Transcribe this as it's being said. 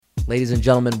Ladies and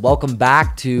gentlemen, welcome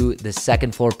back to the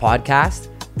Second Floor Podcast.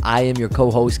 I am your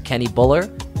co-host, Kenny Buller,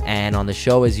 and on the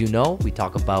show, as you know, we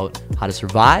talk about how to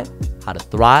survive, how to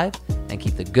thrive, and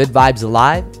keep the good vibes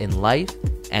alive in life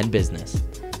and business.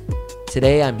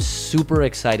 Today, I'm super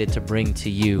excited to bring to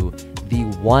you the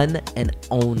one and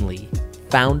only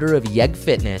founder of YEG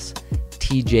Fitness,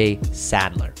 TJ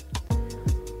Sadler.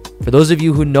 For those of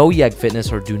you who know YEG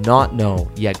Fitness or do not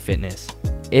know YEG Fitness,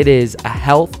 it is a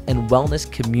health and wellness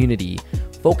community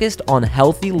focused on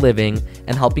healthy living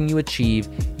and helping you achieve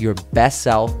your best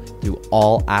self through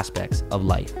all aspects of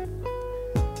life.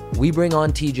 We bring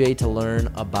on TJ to learn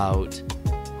about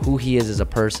who he is as a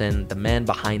person, the man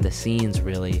behind the scenes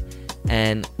really,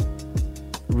 and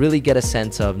really get a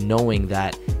sense of knowing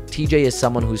that TJ is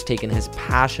someone who's taken his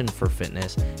passion for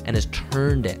fitness and has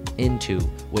turned it into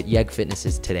what YEG Fitness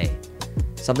is today.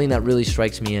 Something that really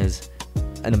strikes me as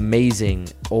an amazing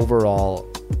overall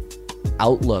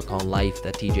outlook on life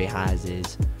that TJ has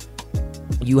is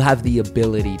you have the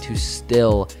ability to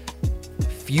still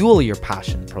fuel your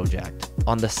passion project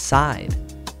on the side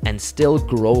and still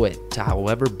grow it to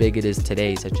however big it is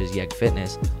today, such as YEG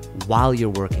Fitness, while you're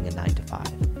working a 9 to 5.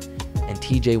 And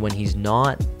TJ, when he's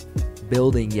not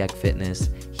building YEG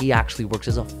Fitness, he actually works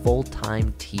as a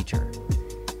full-time teacher.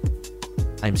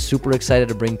 I'm super excited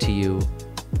to bring to you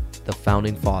the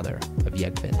founding father of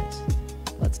YEG Fitness.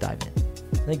 Let's dive in.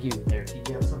 Thank you there,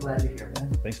 TJ. I'm so glad you're here,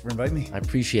 man. Thanks for inviting me. I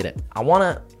appreciate it. I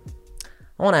wanna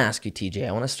ask you, TJ.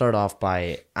 I want to start off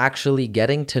by actually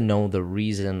getting to know the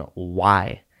reason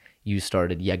why you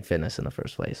started YEG Fitness in the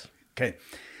first place. Okay.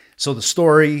 So the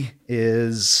story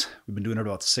is we've been doing it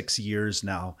about 6 years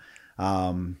now.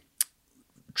 Trying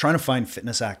to find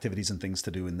fitness activities and things to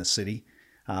do in the city.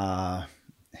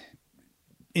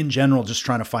 In general, just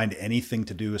trying to find anything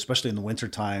to do, especially in the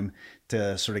wintertime,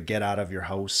 to sort of get out of your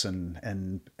house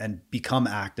and become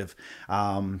active.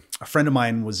 A friend of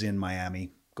mine was in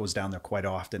Miami, goes down there quite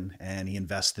often, and he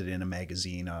invested in a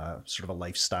magazine, sort of a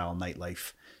lifestyle,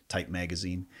 nightlife type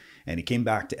magazine. And he came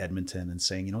back to Edmonton and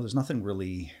saying, there's nothing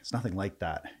like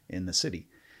that in the city.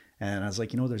 And I was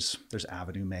like, there's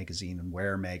Avenue magazine and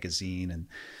Wear magazine and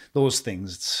those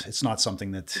things. It's not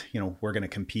something that, we're going to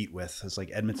compete with. It's like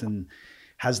Edmonton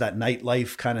has that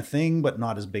nightlife kind of thing, but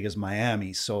not as big as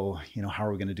Miami. So, how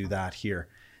are we going to do that here?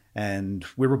 And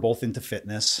we were both into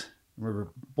fitness. We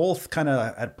were both kind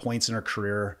of at points in our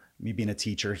career, me being a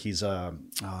teacher, he's a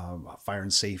fire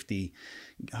and safety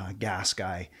gas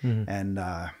guy, and,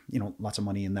 lots of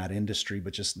money in that industry,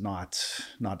 but just not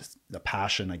the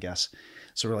passion, I guess.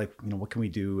 So we're like, what can we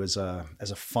do as a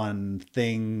fun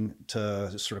thing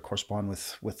to sort of correspond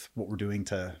with what we're doing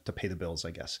to pay the bills,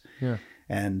 I guess. Yeah.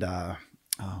 And,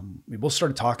 we both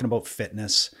started talking about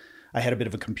fitness. I had a bit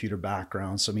of a computer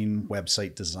background. So,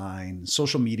 website design,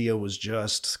 social media was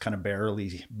just kind of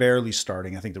barely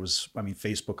starting. I think there was,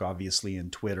 Facebook, obviously,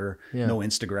 and Twitter, no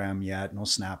Instagram yet, no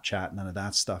Snapchat, none of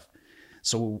that stuff.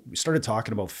 So we started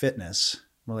talking about fitness.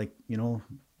 We're like,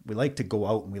 we like to go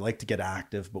out and we like to get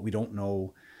active, but we don't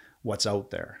know what's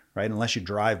out there, right? Unless you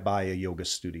drive by a yoga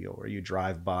studio or you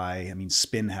drive by,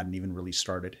 spin hadn't even really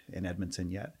started in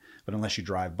Edmonton yet, but unless you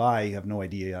drive by, you have no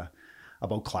idea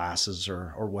about classes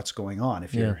or what's going on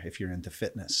if you're into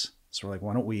fitness. So we're like,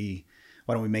 why don't we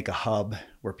make a hub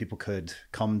where people could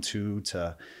come to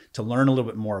learn a little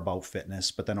bit more about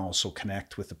fitness, but then also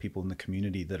connect with the people in the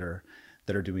community that are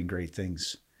doing great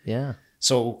things. Yeah.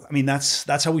 So,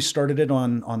 that's how we started it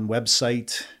on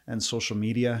website and social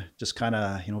media, just kind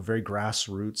of, very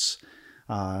grassroots,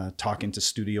 talking to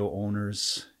studio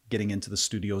owners, getting into the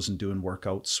studios and doing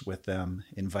workouts with them,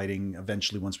 inviting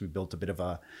eventually, once we built a bit of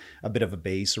a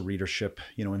base, a readership,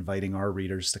 inviting our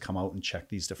readers to come out and check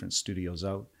these different studios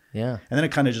out. Yeah. And then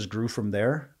it kind of just grew from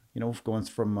there, going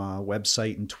from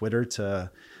website and Twitter to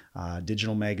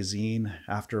digital magazine.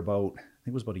 After about, I think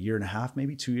it was about 1.5 years,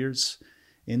 maybe 2 years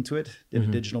into it, did a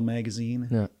digital magazine.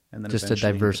 Yeah. And then just to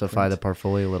diversify the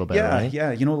portfolio a little bit. Yeah. Right?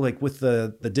 Yeah. Like with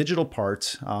the digital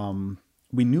part,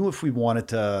 we knew if we wanted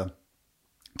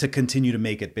to continue to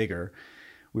make it bigger,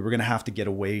 we were going to have to get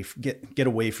away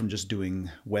from just doing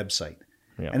website.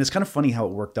 Yeah. And it's kind of funny how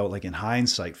it worked out, like in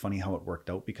hindsight, funny how it worked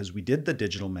out, because we did the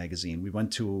digital magazine. We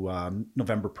went to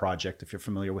November Project, if you're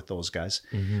familiar with those guys.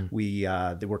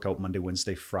 They work out Monday,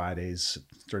 Wednesday, Fridays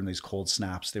during these cold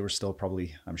snaps. They were still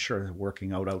probably, I'm sure,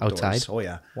 working out outdoors. Outside? Oh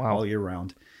yeah. Wow. All year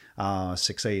round.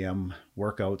 6 a.m.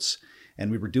 workouts. And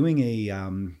we were doing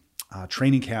a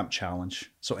training camp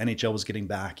challenge. So NHL was getting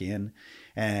back in,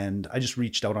 and I just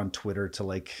reached out on Twitter to,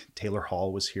 like, Taylor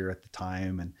Hall was here at the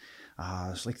time, and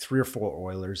it was like 3 or 4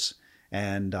 Oilers,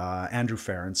 and Andrew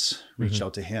Ference reached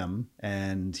out to him,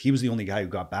 and he was the only guy who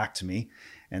got back to me.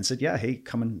 and said, yeah, hey,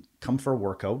 come for a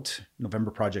workout.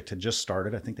 November Project had just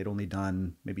started. I think they'd only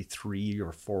done maybe 3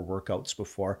 or 4 workouts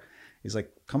before. He's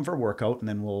like, come for a workout and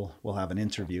then we'll have an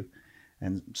interview.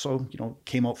 And so,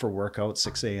 came out for a workout,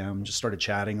 6 a.m., just started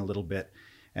chatting a little bit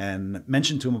and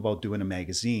mentioned to him about doing a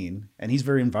magazine. And he's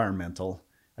very environmental.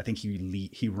 I think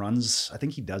he runs, I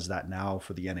think he does that now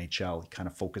for the NHL. He kind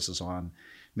of focuses on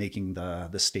making the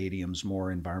stadiums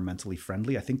more environmentally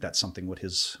friendly. I think that's something what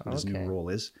his new role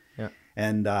is. Yeah.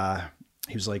 And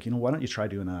he was like, why don't you try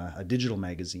doing a digital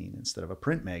magazine instead of a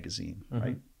print magazine,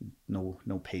 right?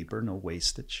 No paper, no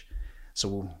wastage.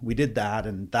 So we did that,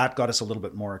 and that got us a little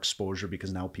bit more exposure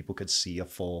because now people could see a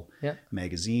full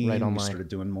magazine. Right online. We started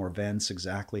doing more events,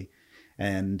 exactly.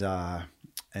 And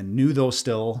knew though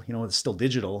still, it's still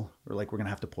digital. We're like, we're going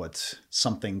to have to put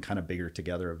something kind of bigger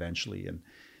together eventually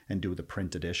and do the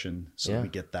print edition. So we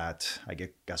get that, I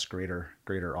guess, greater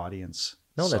audience.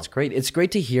 No, that's great. It's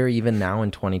great to hear even now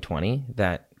in 2020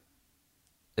 that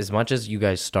as much as you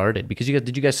guys started, because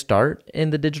did you guys start in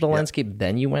the digital landscape,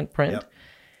 then you went print? Yep.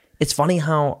 It's funny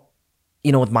how,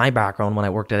 with my background, when I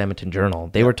worked at Edmonton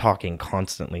Journal, they were talking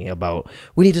constantly about,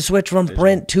 we need to switch from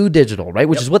print to digital, right?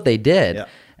 Which is what they did. Yep.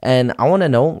 And I want to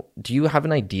know, do you have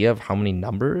an idea of how many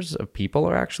numbers of people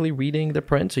are actually reading the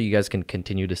print so you guys can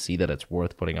continue to see that it's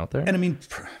worth putting out there? And I mean,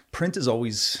 print is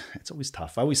always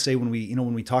tough. I always say when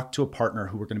we talk to a partner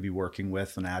who we're going to be working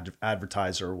with, an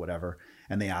advertiser or whatever,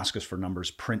 and they ask us for numbers,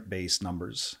 print-based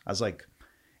numbers, I was like,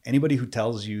 anybody who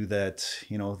tells you that,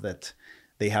 that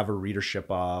they have a readership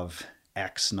of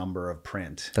X number of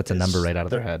print. That's a number right out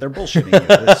of their head. They're bullshitting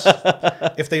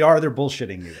you. If they are, they're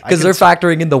bullshitting you. Because they're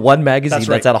factoring in the one magazine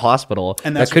that's at a hospital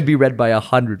and that could be read by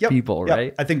 100 people, yep.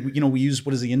 right? I think, we use,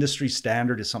 what is the industry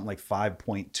standard is something like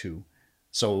 5.2.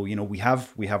 So, we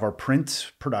have our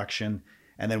print production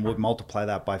and then we'll multiply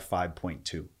that by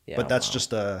 5.2. Yeah, but that's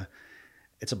just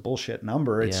it's a bullshit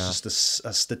number. It's just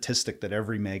a statistic that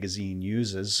every magazine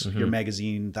uses. Your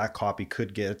magazine, that copy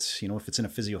could get, if it's in a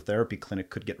physiotherapy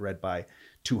clinic, could get read by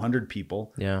 200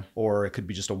 people. Yeah. Or it could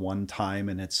be just a one time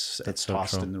and it's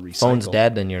tossed in the recycle. Phone's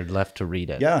dead and you're left to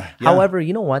read it. Yeah. However,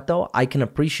 you know what though? I can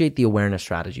appreciate the awareness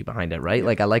strategy behind it, right?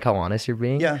 Like I like how honest you're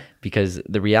being. Yeah. Because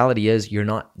the reality is you're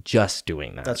not just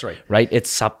doing that. That's right. Right? It's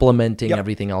supplementing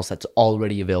everything else that's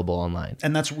already available online.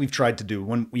 And that's what we've tried to do.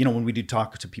 When we do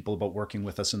talk to people about working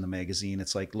with us in the magazine,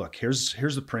 it's like, look, here's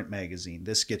the print magazine.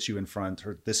 This gets you in front,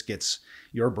 or this gets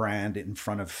your brand in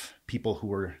front of people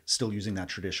who are still using that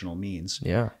traditional means.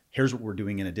 Yeah. Here's what we're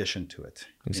doing in addition to it.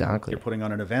 Exactly. You're putting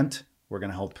on an event, we're going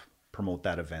to help promote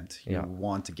that event. You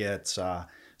want to get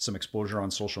some exposure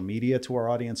on social media to our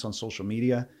audience on social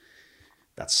media.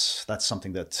 That's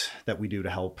something that we do to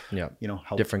help,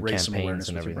 help different raise some awareness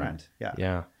and with your everything. brand.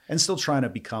 Yeah. And still trying to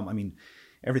become,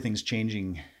 everything's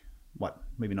changing,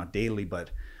 maybe not daily,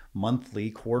 but monthly,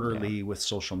 quarterly with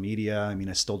social media.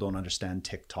 I still don't understand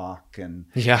TikTok and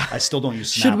I still don't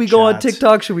use Snapchat. Should we go on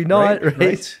TikTok? Should we not?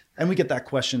 Right? And we get that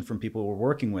question from people we're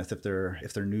working with if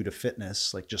they're new to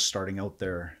fitness, like just starting out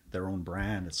their own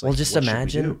brand. It's like, well, just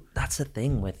imagine that's the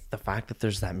thing with the fact that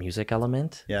there's that music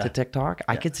element to TikTok.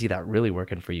 I could see that really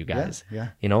working for you guys.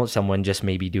 Yeah. Someone just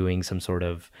maybe doing some sort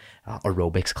of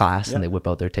aerobics class and they whip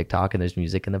out their TikTok and there's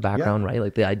music in the background, right?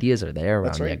 Like the ideas are there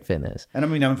around YEG Fitness. And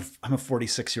I'm a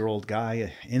 46-year-old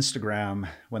guy. Instagram,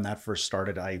 when that first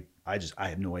started, I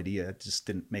had no idea. It just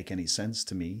didn't make any sense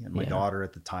to me. And my daughter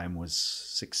at the time was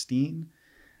 16,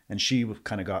 and she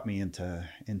kind of got me into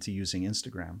using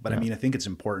Instagram. But I think it's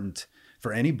important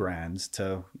for any brand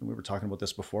to, we were talking about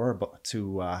this before, but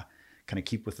to kind of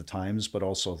keep with the times, but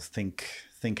also think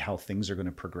how things are going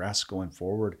to progress going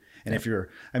forward. And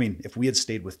if we had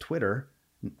stayed with Twitter,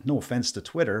 no offense to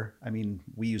Twitter,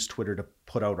 we use Twitter to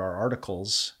put out our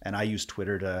articles, and I use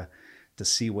Twitter to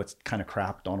see what kind of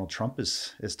crap Donald Trump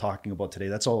is talking about today.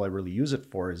 That's all I really use it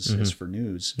for is for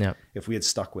news. Yeah. If we had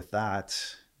stuck with that,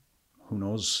 who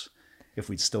knows if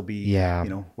we'd still be,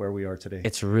 where we are today.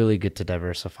 It's really good to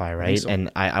diversify, right? So.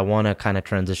 And I want to kind of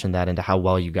transition that into how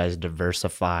well you guys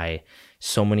diversify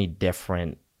so many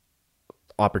different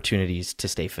opportunities to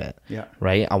stay fit. Yeah.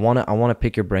 Right. I want to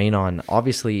pick your brain on,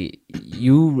 obviously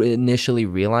you initially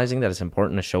realizing that it's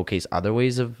important to showcase other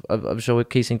ways of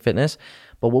showcasing fitness.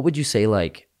 But what would you say,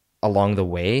 like, along the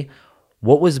way,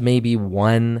 what was maybe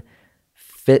one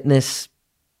fitness,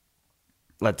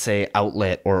 let's say,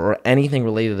 outlet or anything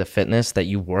related to fitness that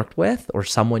you worked with or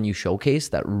someone you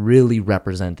showcased that really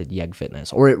represented YEG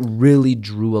Fitness, or it really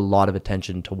drew a lot of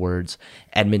attention towards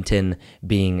Edmonton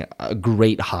being a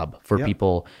great hub for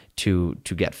people to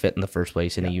get fit in the first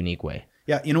place in a unique way?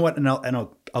 Yeah, you know what? And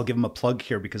I'll give them a plug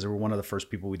here because they were one of the first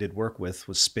people we did work with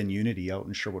was Spin Unity out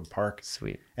in Sherwood Park.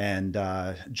 Sweet. And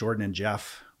Jordan and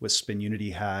Jeff with Spin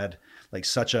Unity had like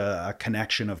such a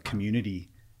connection of community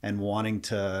and wanting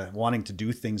to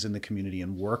do things in the community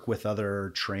and work with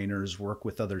other trainers, work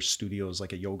with other studios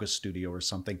like a yoga studio or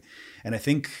something. And I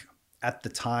think at the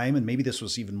time, and maybe this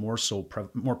was even more so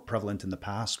more prevalent in the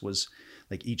past, was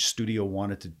like each studio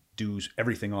wanted to do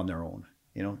everything on their own.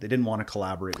 You know, they didn't want to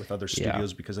collaborate with other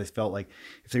studios because they felt like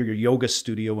if they're your yoga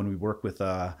studio, when we work with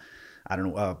a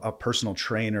personal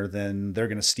trainer, then they're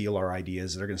going to steal our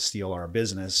ideas. They're going to steal our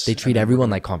business. They treat everyone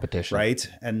like competition. Right.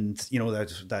 And you know,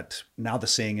 that now the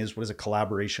saying is, what is a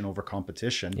collaboration over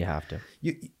competition? You have to.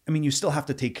 You still have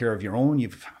to take care of your own.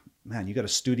 You got a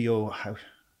studio.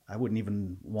 I wouldn't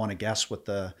even want to guess what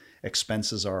the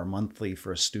expenses are monthly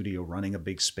for a studio running a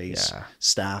big space,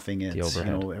 staffing it, the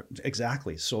overhead.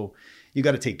 Exactly. So you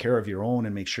got to take care of your own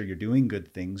and make sure you're doing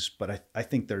good things. But I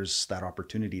think there's that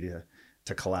opportunity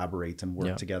to collaborate and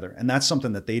work together. And that's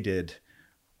something that they did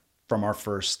from our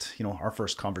first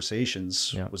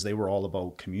conversations was they were all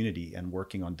about community and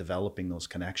working on developing those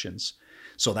connections.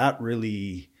 So that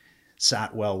really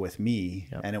sat well with me.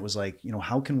 And it was like,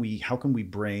 how can we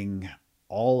bring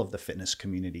all of the fitness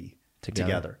community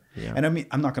together. Yeah. And I mean,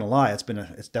 I'm not going to lie.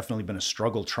 It's definitely been a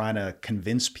struggle trying to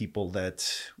convince people that,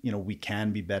 we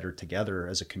can be better together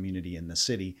as a community in the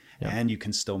city and you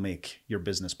can still make your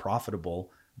business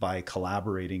profitable by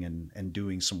collaborating and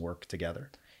doing some work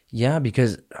together. Yeah,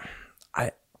 because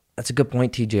that's a good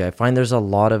point, TJ. I find there's a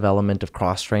lot of element of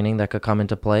cross training that could come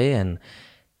into play. And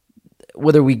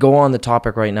whether we go on the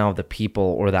topic right now of the people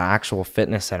or the actual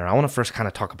fitness center, I want to first kind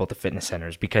of talk about the fitness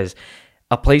centers, because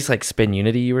a place like Spin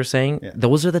Unity, you were saying,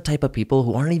 those are the type of people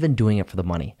who aren't even doing it for the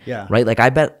money. Yeah. Right? Like I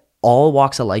bet all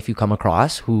walks of life you come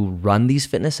across who run these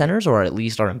fitness centers or at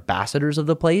least are ambassadors of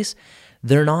the place,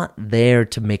 they're not there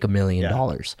to make $1 million.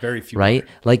 Very few. Right?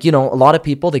 Like, a lot of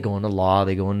people, they go into law,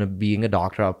 they go into being a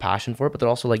doctor, have passion for it, but they're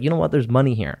also like, you know what, there's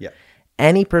money here. Yeah.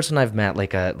 Any person I've met,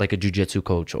 like a jiu-jitsu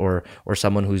coach or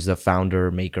someone who's the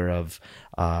founder, maker of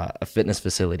a fitness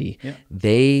facility,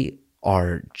 they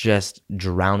are just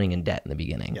drowning in debt in the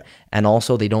beginning. And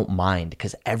also they don't mind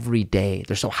because every day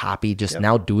they're so happy just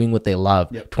now doing what they love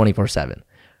 24/7.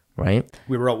 Right?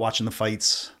 We were out watching the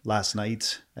fights last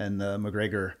night and the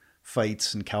McGregor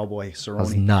fights and Cowboy Cerrone. That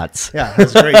was nuts. Yeah, it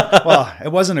was great. Well,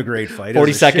 it wasn't a great fight.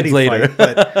 40 seconds later.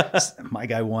 Fight, but my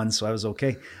guy won, so I was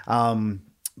okay.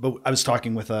 But I was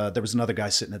talking with there was another guy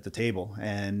sitting at the table,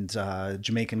 and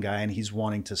Jamaican guy, and he's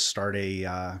wanting to start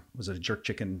a jerk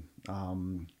chicken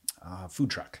food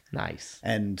truck. Nice.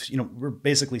 And we're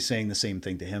basically saying the same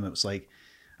thing to him. It was like,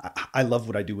 I love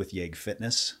what I do with YEG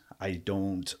Fitness. I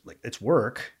don't like, it's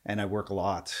work, and I work a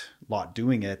lot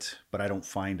doing it, but I don't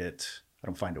find it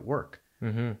work.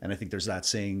 Mm-hmm. And I think there's that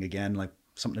saying again, like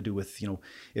something to do with,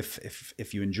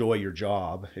 if you enjoy your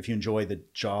job, if you enjoy the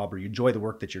job or you enjoy the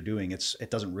work that you're doing, it's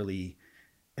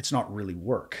not really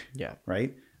work. Yeah.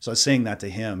 Right. So I was saying that to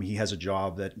him. He has a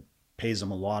job that pays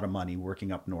him a lot of money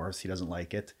working up north. He doesn't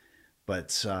like it, but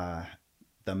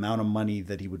the amount of money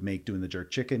that he would make doing the jerk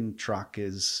chicken truck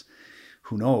is,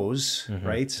 who knows,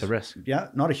 right? It's a risk. Yeah,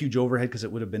 not a huge overhead because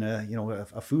it would have been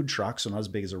a food truck, so not as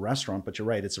big as a restaurant. But you're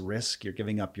right, it's a risk. You're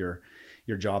giving up your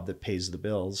job that pays the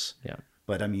bills. Yeah.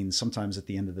 But I mean, sometimes at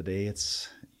the end of the day, it's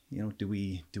do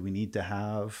we need to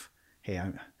have? Hey,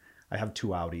 I have 2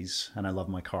 Audis and I love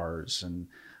my cars and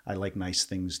I like nice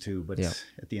things too. But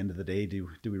at the end of the day, do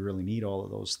we really need all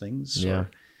of those things? Yeah.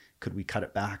 Or could we cut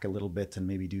it back a little bit and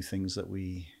maybe do things that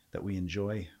we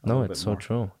enjoy? No, it's so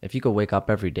true. If you could wake up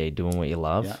every day doing what you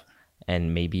love,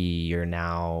 and maybe you're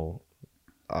now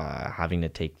having to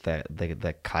take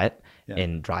the cut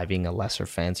in driving a lesser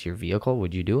fancier vehicle,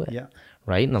 would you do it? Yeah.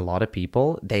 Right. And a lot of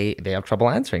people, they have trouble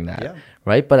answering that. Yeah.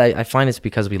 Right. But I find it's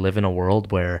because we live in a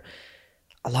world where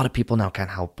a lot of people now can't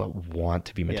help but want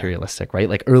to be materialistic, right?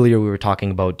 Like earlier we were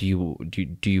talking about, do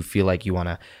you feel like you want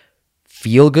to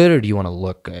feel good or do you want to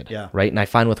look good? Yeah. Right. And I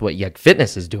find with what YEG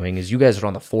Fitness is doing is you guys are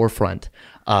on the forefront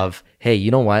of, hey,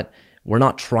 you know what? We're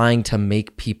not trying to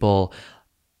make people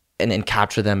and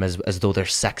capture them as though they're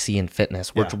sexy in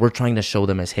fitness. We're trying to show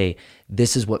them as, hey,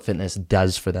 this is what fitness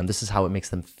does for them. This is how it makes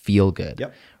them feel good.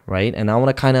 Yep. Right. And I want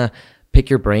to kind of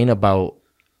pick your brain about,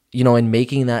 in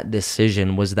making that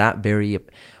decision, was that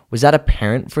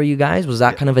apparent for you guys? Was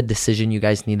that kind of a decision you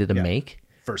guys needed to make?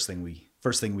 First thing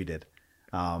we did.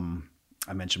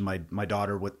 I mentioned my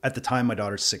daughter, at the time, my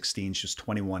daughter's 16, she's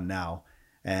 21 now.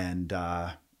 And,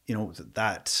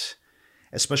 that,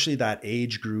 especially that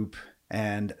age group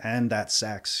and that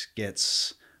sex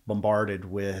gets bombarded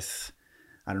with,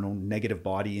 I don't know, negative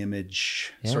body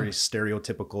image, sort of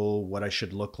stereotypical, what I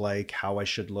should look like, how I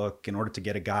should look. In order to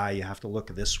get a guy, you have to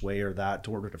look this way or that.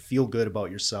 In order to feel good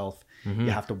about yourself, you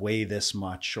have to weigh this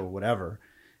much or whatever,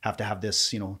 have to have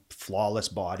this, flawless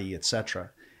body,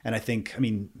 etc. And I think,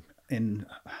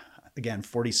 again,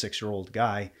 46-year-old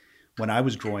guy, when I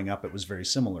was growing up, it was very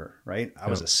similar, right? I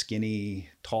was a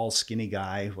tall, skinny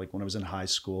guy. Like when I was in high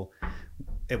school,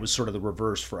 it was sort of the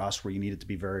reverse for us, where you needed to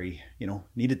be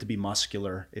needed to be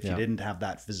muscular. If you didn't have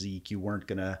that physique, you weren't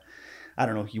going to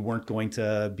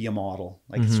be a model.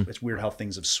 Like it's weird how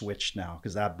things have switched now,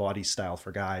 because that body style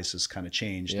for guys has kind of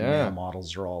changed. And male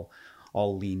models are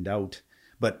all leaned out.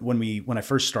 But when I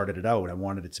first started it out, I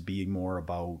wanted it to be more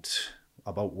about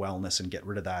wellness and get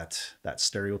rid of that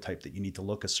stereotype that you need to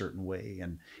look a certain way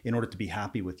and in order to be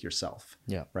happy with yourself.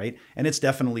 Yeah. Right. And it's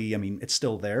definitely, it's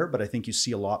still there, but I think you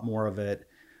see a lot more of it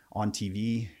on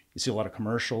TV. You see a lot of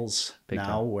commercials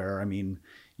now where,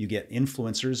 you get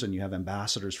influencers and you have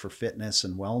ambassadors for fitness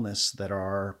and wellness that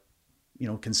are,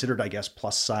 considered, I guess,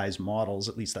 plus size models.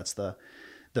 At least that's the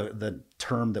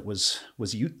term that was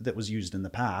used in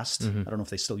the past. I don't know if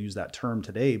they still use that term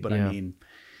today, but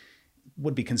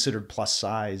would be considered plus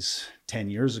size 10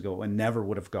 years ago and never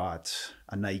would have got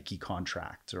a Nike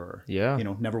contract or,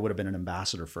 never would have been an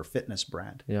ambassador for a fitness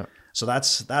brand. Yeah. So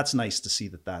that's nice to see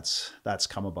that's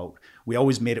come about. We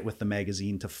always made it with the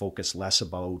magazine to focus less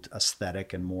about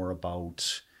aesthetic and more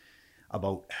about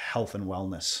health and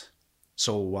wellness.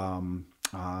 So,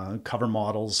 cover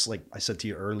models, like I said to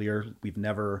you earlier, we've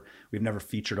never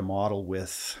featured a model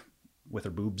with her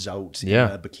boobs out in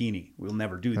a bikini. We'll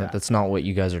never do that. That's not what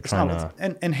you guys are trying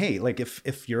to. And hey, like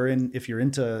if you're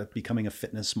into becoming a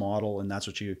fitness model and that's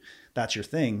your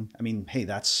thing, hey,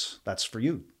 that's for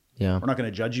you. Yeah. We're not going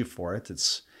to judge you for it.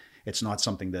 It's not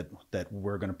something that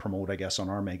we're going to promote, I guess, on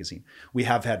our magazine. We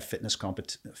have had fitness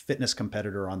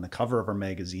competitor on the cover of our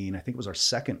magazine. I think it was our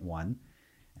second one.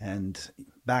 And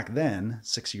back then,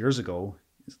 6 years ago,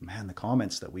 man, the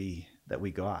comments that we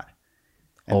got.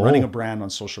 And running a brand on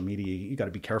social media, you got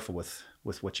to be careful with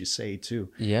what you say too.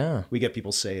 Yeah. We get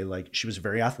people say like she was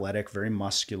very athletic, very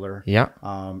muscular. Yeah.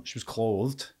 She was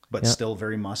clothed, but still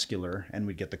very muscular. And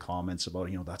we get the comments about,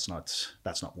 that's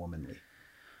not womanly.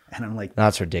 And I'm like,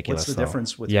 that's ridiculous. What's the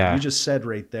difference with what you just said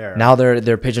right there? Now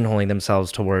they're pigeonholing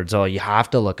themselves towards, you have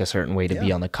to look a certain way to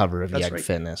be on the cover of YEG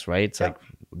Fitness, right? It's like,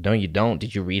 no, you don't.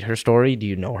 Did you read her story? Do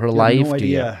you know her life?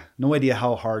 No idea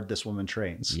how hard this woman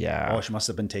trains. Yeah. Oh, she must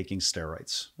have been taking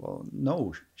steroids. Well,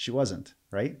 no, she wasn't,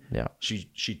 right? Yeah.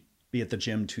 She'd be at the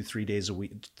gym 2-3 days a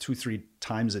week, 2-3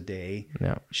 times a day.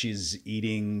 Yeah. She's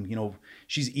eating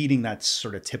that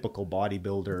sort of typical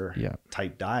bodybuilder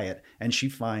type diet, and she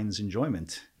finds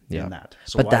enjoyment in that.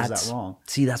 So why is that wrong?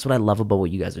 See, that's what I love about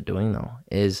what you guys are doing though,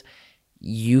 is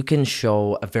you can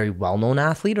show a very well-known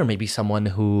athlete or maybe someone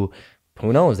who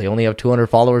knows, they only have 200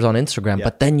 followers on Instagram,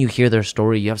 but then you hear their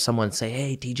story. You have someone say,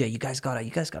 hey, TJ, you guys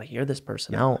gotta hear this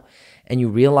person out. And you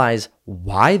realize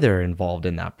why they're involved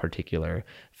in that particular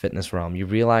fitness realm. You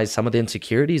realize some of the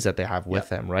insecurities that they have with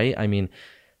them, right?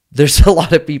 There's a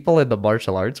lot of people in the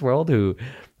martial arts world who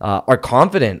are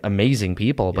confident, amazing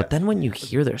people. But then when you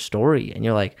hear their story and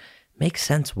you're like, makes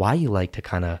sense why you like to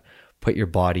kind of put your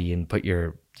body and put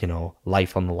your,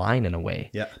 life on the line in a way.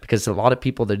 Yeah. Because a lot of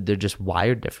people, they're just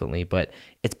wired differently, but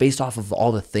it's based off of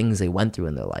all the things they went through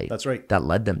in their life. That's right. That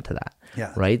led them to that.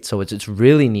 Yeah. Right. So it's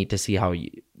really neat to see how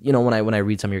when I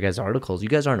read some of your guys' articles, you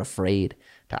guys aren't afraid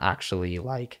to actually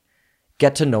like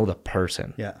get to know the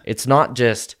person. Yeah. It's not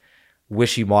just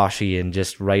wishy-washy and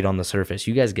just right on the surface.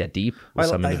 You guys get deep with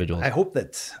some individuals. I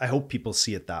hope people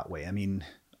see it that way.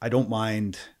 I don't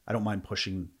mind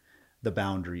pushing the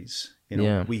boundaries.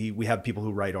 We have people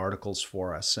who write articles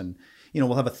for us, and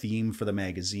we'll have a theme for the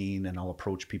magazine, and I'll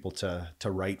approach people to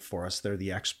write for us. They're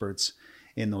the experts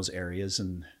in those areas,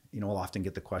 and I'll often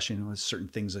get the question, certain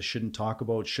things I shouldn't talk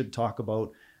about, should talk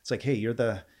about. It's like, hey, you're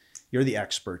the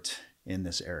expert in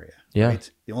this area. Yeah.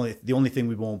 Right? The only thing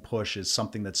we won't push is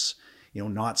something that's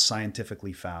not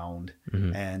scientifically found,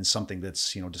 and something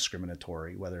that's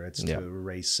discriminatory, whether it's to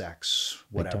race, sex,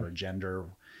 whatever, gender.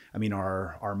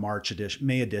 Our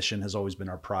May edition has always been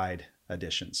our Pride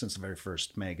edition since the very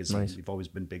first magazine. Nice. We've always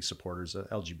been big supporters of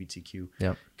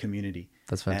LGBTQ community.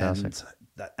 That's fantastic.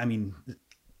 And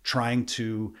trying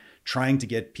to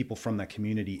get people from that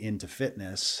community into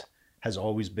fitness has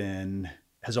always been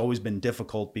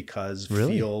difficult because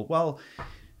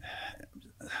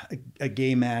a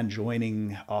gay man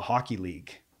joining a hockey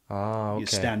league, you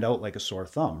stand out like a sore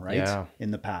thumb, right? Yeah.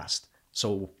 In the past.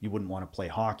 So you wouldn't want to play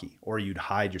hockey, or you'd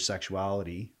hide your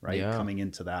sexuality, right? Yeah. Coming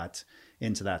into that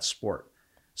sport.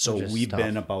 So we've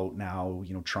been about now,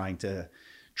 trying to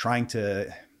trying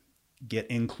to get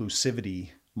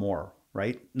inclusivity more,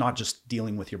 right? Not just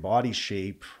dealing with your body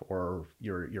shape or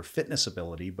your fitness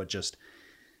ability, but just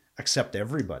accept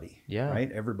everybody. Yeah.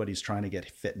 Right. Everybody's trying to get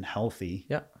fit and healthy.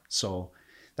 Yeah. So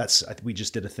we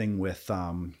just did a thing with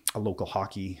a local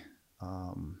hockey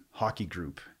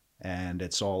group, and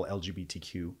it's all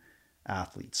LGBTQ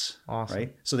athletes. Awesome.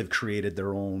 Right. So they've created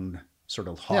their own sort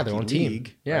of hockey their own league,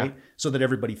 team. Yeah. right? So that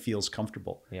everybody feels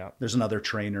comfortable. Yeah. There's another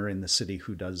trainer in the city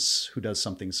who does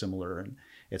something similar, and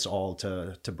it's all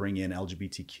to bring in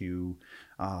LGBTQ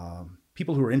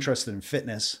people who are interested in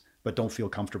fitness but don't feel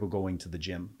comfortable going to the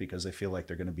gym because they feel like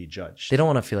they're going to be judged. They don't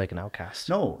want to feel like an outcast.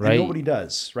 No, right? And nobody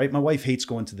does, right? My wife hates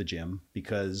going to the gym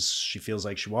because she feels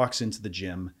like she walks into the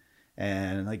gym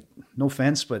and, like, no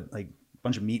offense, but like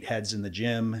bunch of meatheads in the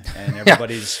gym and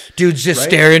everybody's dude's just right?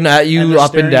 staring at you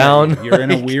up and down. You're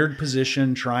in a weird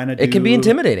position trying to do, it can be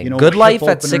intimidating. Good Life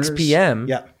at 6 p.m.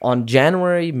 On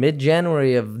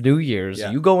mid-January of New Year's,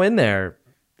 you go in there,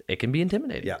 it can be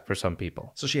intimidating for some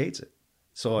people. So she hates it.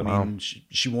 So I mean,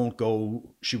 she won't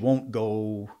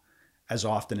go as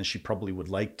often as she probably would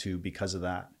like to because of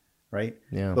that, right?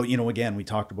 Yeah. But again, we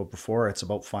talked about before, it's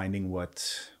about finding what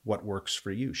works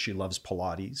for you. She loves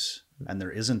Pilates, and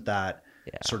there isn't that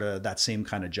sort of that same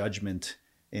kind of judgment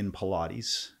in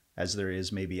Pilates as there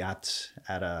is maybe at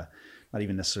a not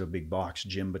even necessarily a big box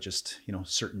gym, but just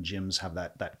certain gyms have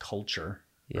that culture,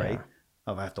 right?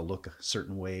 Of I have to look a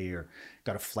certain way or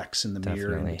got to flex in the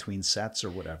mirror in between sets or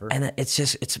whatever. And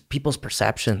it's people's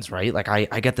perceptions, right? Like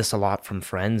I get this a lot from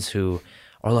friends who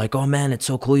are like, "Oh man, it's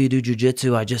so cool you do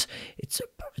jiu-jitsu. It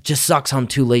just sucks I'm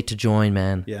too late to join,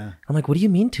 man." Yeah. I'm like, "What do you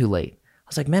mean too late?" I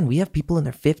was like, "Man, we have people in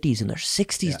their 50s and their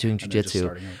 60s doing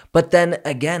jiu-jitsu." But then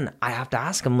again, I have to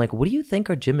ask them, like, "What do you think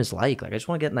our gym is like?" Like, I just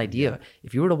want to get an idea.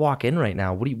 If you were to walk in right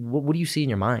now, what do you see in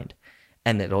your mind?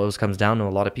 And it always comes down to a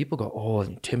lot of people go, "Oh,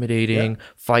 intimidating,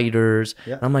 fighters."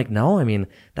 And I'm like, no, I mean,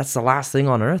 that's the last thing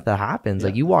on earth that happens.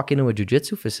 Like, you walk into a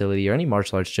jiu-jitsu facility or any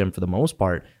martial arts gym for the most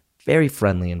part, very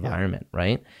friendly environment,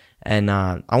 right? And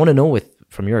I want to know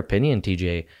from your opinion,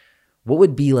 TJ, what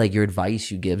would be like your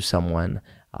advice you give someone,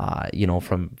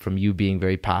 from you being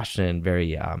very passionate and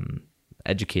very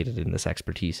educated in this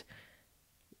expertise?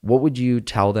 What would you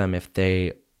tell them if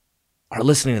they are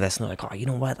listening to this and they're like, "Oh, you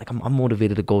know what? Like, I'm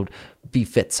motivated to go be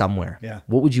fit somewhere." Yeah.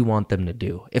 What would you want them to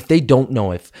do if they don't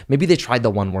know? If maybe they tried the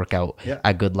one workout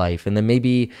at Good Life and then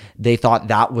maybe they thought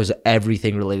that was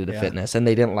everything related to fitness and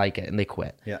they didn't like it and they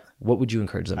quit. Yeah. What would you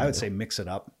encourage them to do? I would say mix it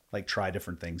up, like try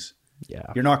different things.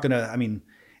 Yeah. You're not going to, I mean,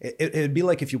 it'd be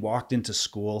like if you walked into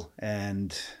school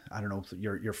and I don't know,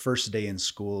 your first day in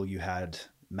school, you had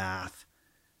math,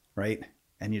 right?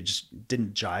 And you just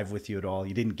didn't jive with you at all.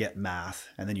 You didn't get math.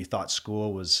 And then you thought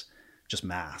school was just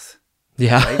math.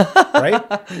 Yeah. Right?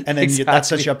 And then that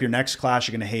sets you up your next class.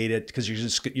 You're going to hate it because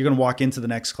you're going to walk into the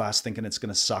next class thinking it's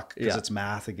going to suck because it's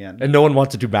math again. And no one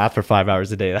wants to do math for 5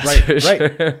 hours a day. That's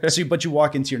right. So, but you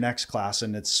walk into your next class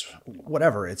and it's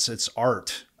whatever. It's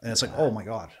art. And it's like, oh my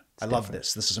God, I love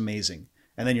this. This is amazing.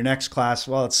 And then your next class,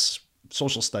 well, it's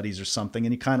social studies or something.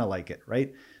 And you kind of like it,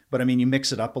 right? But I mean, you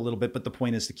mix it up a little bit, but the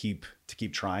point is to keep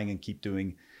trying and keep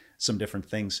doing some different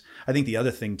things. I think the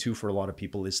other thing too, for a lot of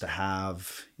people is to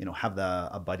have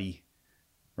a buddy,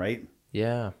 right?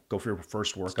 Yeah. Go for your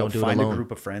first workout, find a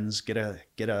group of friends, get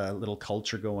a little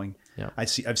culture going. Yeah. I've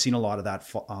seen a lot of that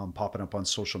popping up on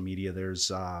social media. There's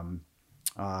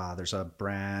a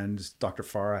brand, Dr.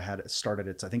 Farah had started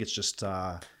it. I think it's just,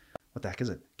 what the heck is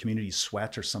it? Community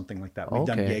Sweat or something like that. We've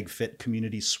done YEG Fit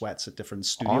community sweats at different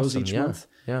studios each month.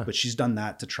 Yeah. But she's done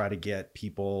that to try to get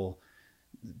people,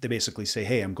 they basically say,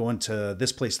 "Hey, I'm going to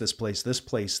this place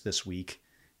this week.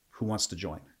 Who wants to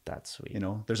join?" That's sweet.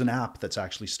 There's an app that's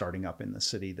actually starting up in the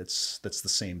city that's the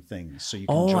same thing. So you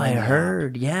can join. I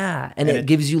heard. Yeah. And it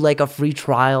gives you like a free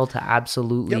trial to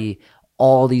absolutely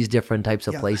all these different types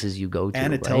of places you go to.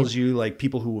 And it tells you like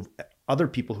other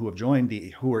people who have joined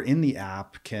who are in the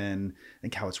app can, I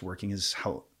think how it's working is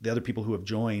how the other people who have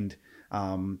joined,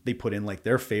 they put in like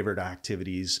their favorite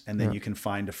activities and then you can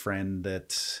find a friend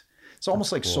that it's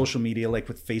almost like social media, like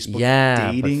with Facebook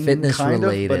dating, but fitness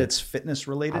related. But it's fitness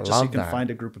related. Just so you can find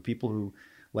a group of people who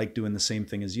like doing the same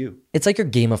thing as you. It's like you're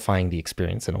gamifying the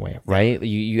experience in a way, right?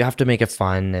 You have to make it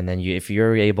fun, and then if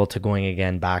you're able to going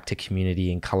again back to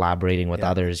community and collaborating with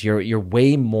others, you're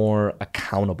way more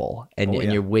accountable, and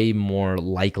you're way more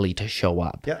likely to show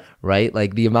up, right?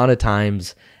 Like the amount of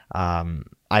times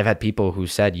I've had people who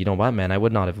said, "You know what, man, I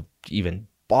would not have even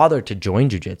bothered to join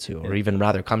jiu-jitsu or even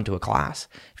rather come to a class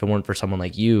if it weren't for someone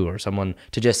like you or someone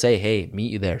to just say, hey, meet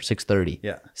you there 6:30.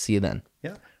 Yeah. See you then."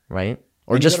 Yeah. Right?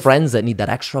 or just friends that need that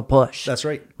extra push. That's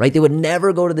right. Right? They would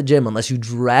never go to the gym unless you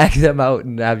drag them out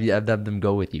and have them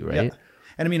go with you, right? Yeah.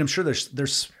 And I mean, I'm sure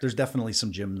there's definitely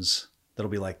some gyms that'll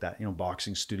be like that,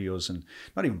 boxing studios, and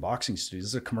not even boxing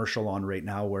studios. There's a commercial on right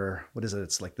now where, what is it?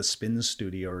 It's like the Spin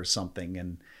Studio or something.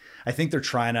 And I think they're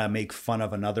trying to make fun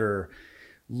of another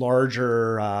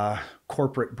larger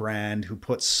corporate brand who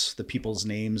puts the people's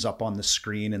names up on the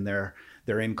screen, and they're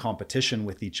in competition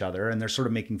with each other, and they're sort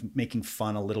of making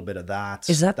fun a little bit of that.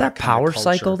 Is that power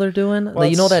cycle they're doing? Well,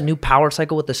 like, that new power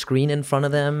cycle with the screen in front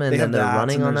of them, and then they're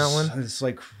running on that one? It's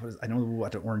like, I know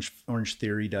what Orange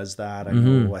Theory does that. I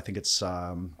know, I think it's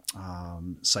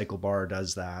Cycle Bar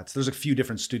does that. There's a few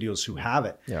different studios who have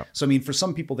it. Yeah. So I mean, for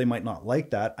some people, they might not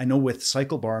like that. I know with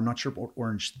Cycle Bar, I'm not sure about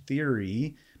Orange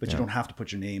Theory, but you don't have to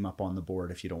put your name up on the board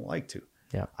if you don't like to.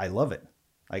 Yeah. I love it.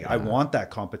 Like, I want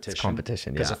that competition. It's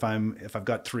competition, because if I've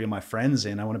got 3 of my friends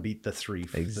in, I want to beat the three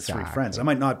friends. I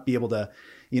might not be able to,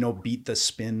 beat the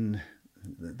spin,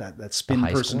 that spin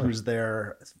person who's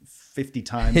there 50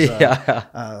 times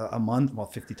a month. Well,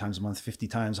 50 times a month, 50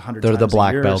 times, 100 times a year. They're the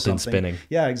black belt in spinning.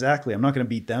 Yeah, exactly. I'm not going to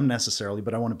beat them necessarily,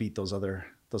 but I want to beat those other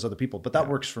people. But that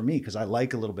works for me because I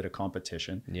like a little bit of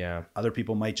competition. Yeah. Other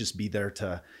people might just be there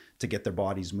to get their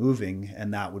bodies moving,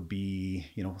 and that would be,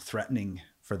 threatening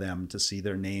for them to see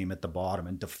their name at the bottom,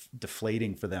 and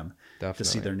deflating for them to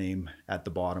see their name at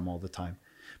the bottom all the time.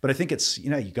 But I think it's,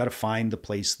 you got to find the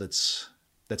place that's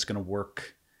going to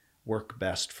work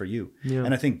best for you. Yeah.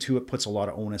 And I think too, it puts a lot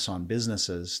of onus on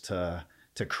businesses to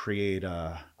create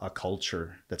a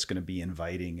culture that's going to be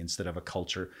inviting instead of a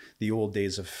culture. The old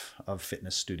days of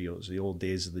fitness studios, the old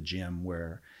days of the gym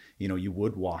where, you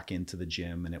would walk into the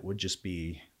gym and it would just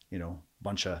be, a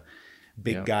bunch of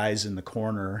big guys in the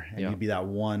corner, and you'd be that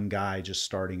one guy just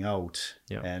starting out,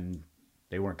 and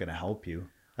they weren't going to help you.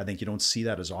 I think you don't see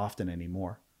that as often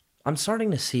anymore. I'm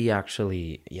starting to see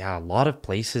actually, a lot of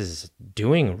places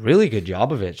doing a really good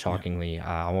job of it, shockingly.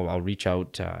 I'll reach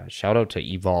out, shout out to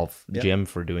Evolve Gym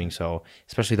for doing so,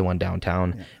 especially the one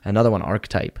downtown. Yeah. Another one,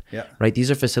 Archetype, right?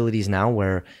 These are facilities now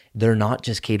where they're not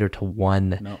just catered to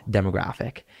one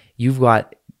demographic. You've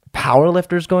got power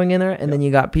lifters going in there, and then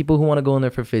you got people who want to go in there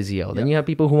for physio. Then you have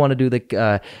people who want to do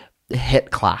the HIIT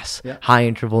class, high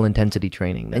interval intensity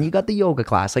training. Then you got the yoga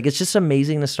class. Like, it's just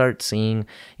amazing to start seeing,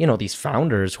 these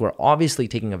founders who are obviously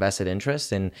taking a vested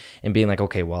interest in being like,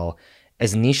 okay, well,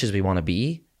 as niche as we want to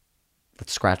be,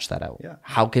 let's scratch that out. Yeah.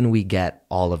 How can we get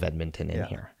all of Edmonton in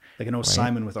here? Like, I know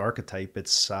Simon with Archetype,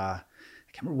 it's I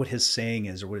can't remember what his saying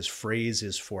is or what his phrase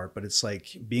is for it, but it's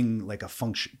like being like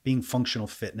being functional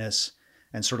fitness,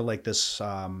 and sort of like this,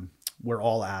 we're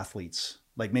all athletes.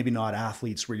 Like, maybe not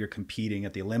athletes where you're competing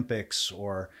at the Olympics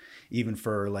or even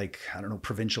for, like, I don't know,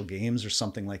 provincial games or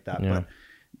something like that, but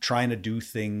trying to do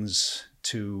things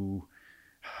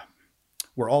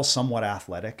we're all somewhat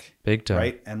athletic, big time,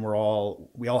 right? And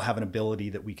we all have an ability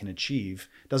that we can achieve.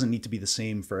 It doesn't need to be the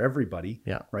same for everybody,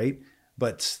 right?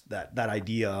 But that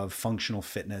idea of functional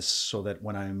fitness, so that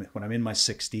when I'm in my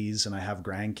 60s and I have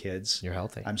grandkids, you're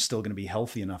healthy. I'm still going to be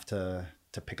healthy enough to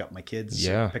pick up my kids,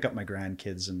 pick up my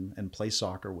grandkids and play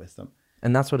soccer with them.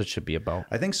 And that's what it should be about.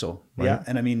 I think so. Right? Yeah.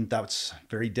 And I mean, that's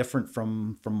very different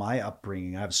from my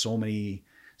upbringing. I have so many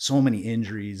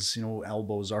injuries,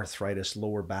 elbows, arthritis,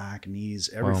 lower back, knees,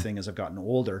 everything as I've gotten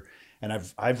older. And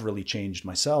I've really changed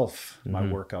myself, my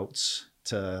workouts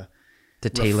to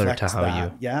tailor to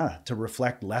how to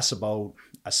reflect less about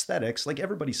aesthetics. Like,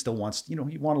 everybody still wants, you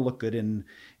want to look good in,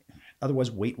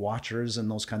 otherwise Weight Watchers and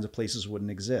those kinds of places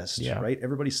wouldn't exist, right?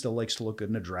 Everybody still likes to look good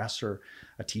in a dress or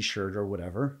a t-shirt or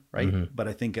whatever, right? Mm-hmm. But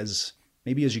I think as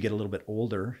you get a little bit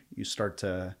older, you start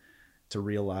to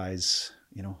realize,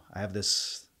 I have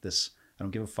this, I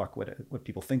don't give a fuck what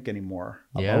people think anymore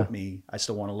about me. I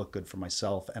still want to look good for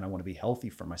myself, and I want to be healthy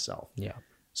for myself. Yeah.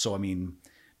 So, I mean,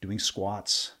 doing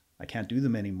squats, I can't do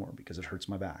them anymore because it hurts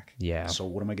my back. Yeah. So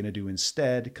what am I going to do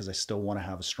instead? Because I still want to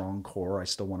have a strong core. I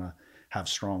still want to have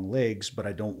strong legs, but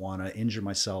I don't want to injure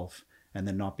myself and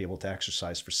then not be able to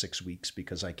exercise for 6 weeks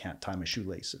because I can't tie my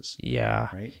shoelaces. Yeah.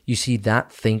 Right. You see,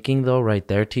 that thinking though, right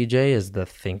there, TJ, is the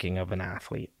thinking of an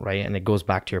athlete, right? And it goes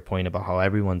back to your point about how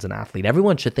everyone's an athlete.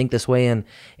 Everyone should think this way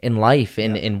in life,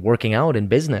 in working out, in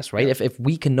business, right? If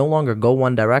we can no longer go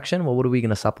one direction, well, what are we going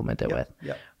to supplement it with?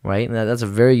 Yeah. Right. And that's a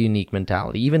very unique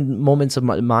mentality. Even moments of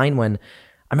mine when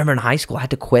I remember in high school, I had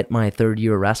to quit my third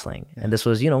year of wrestling. Yeah. And this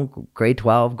was, grade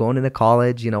 12, going into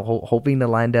college, hoping to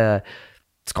land a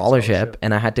scholarship.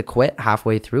 And I had to quit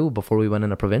halfway through before we went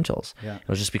into provincials. Yeah. It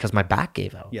was just because my back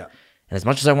gave out. Yeah. And as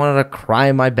much as I wanted to cry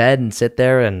in my bed and sit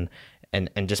there and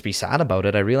just be sad about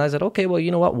it, I realized that, okay, well, you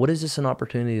know what is this an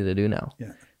opportunity to do now?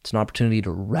 Yeah. It's an opportunity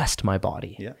to rest my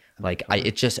body. Yeah. Like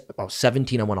it just, I was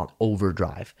 17, I went on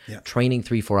overdrive, training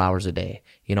 3-4 hours a day.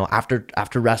 You know, after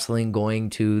wrestling,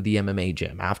 going to the MMA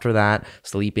gym. After that,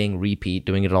 sleeping, repeat,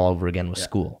 doing it all over again with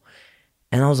school.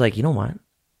 And I was like, you know what?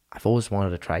 I've always wanted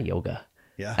to try yoga.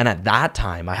 Yeah. And at that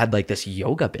time, I had like this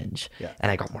yoga binge, Yeah.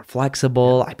 and I got more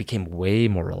flexible. I became way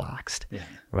more relaxed. Yeah.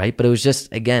 Right. But it was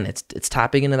just, again, it's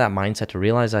tapping into that mindset to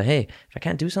realize that, hey, if I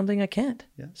can't do something, I can't.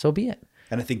 Yeah. So be it.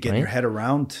 And I think getting your head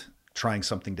around trying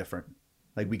something different.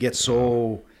 Like we get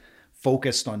so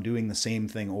focused on doing the same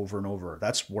thing over and over.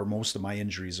 That's where most of my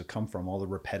injuries have come from, all the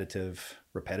repetitive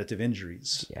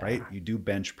injuries, right? You do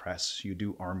bench press, you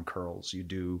do arm curls, you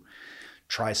do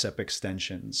tricep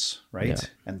extensions, right? Yeah.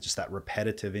 And just that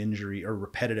repetitive injury or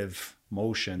repetitive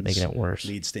motions Making it worse.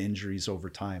 leads to injuries over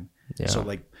time. Yeah. So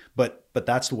like, but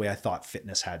that's the way I thought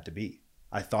fitness had to be.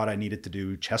 I thought I needed to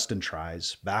do chest and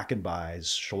tris, back and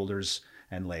bis, shoulders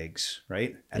and legs,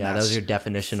 right? And that was your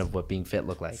definition of what being fit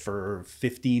looked like. For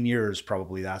 15 years,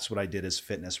 probably that's what I did as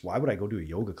fitness. Why would I go to a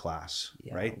yoga class,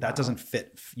 right? That doesn't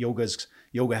fit.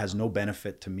 Yoga has no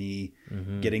benefit to me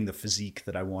getting the physique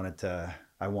that I wanted to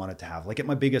have. Like at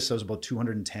my biggest, I was about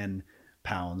 210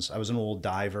 pounds. I was an old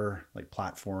diver, like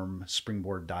platform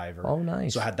springboard diver. Oh,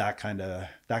 nice. So I had that kind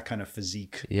of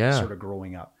physique sort of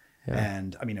growing up. Yeah.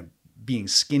 And I mean, being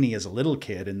skinny as a little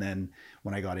kid, and then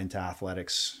when I got into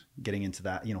athletics, getting into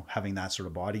that, you know, having that sort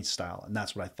of body style, and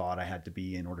that's what I thought I had to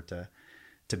be in order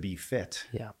to be fit.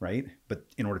 Yeah. Right. But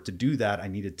in order to do that, I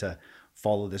needed to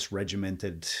follow this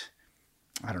regimented,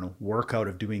 I don't know, workout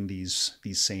of doing these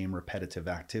same repetitive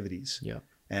activities. Yeah.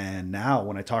 And now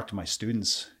when I talk to my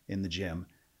students in the gym,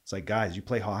 it's like, guys, you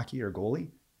play hockey or goalie?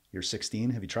 You're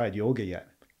 16. Have you tried yoga yet?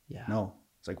 Yeah. No.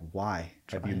 It's like, why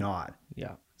have you not?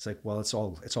 Yeah. It's like, well, it's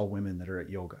all women that are at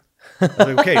yoga. I was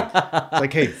like, okay. It's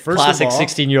like, hey, Classic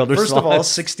 16-year-old First of all,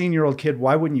 16-year-old kid,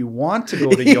 why wouldn't you want to go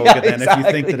to yoga then if you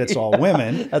think that it's all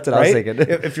women? That's what I was thinking.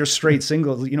 If you're straight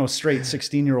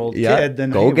 16-year-old kid, then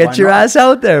go hey, get your ass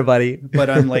out there, buddy. But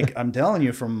I'm telling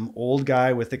you, from old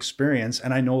guy with experience,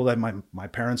 and I know that my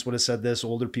parents would have said this,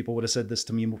 older people would have said this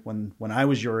to me when I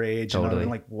was your age, and I'm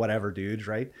like, whatever, dude,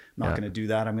 right? I'm not going to do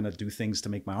that. I'm going to do things to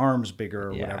make my arms bigger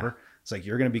or whatever. It's like,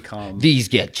 you're going to become... These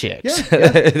get chicks. Yeah.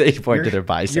 They point to their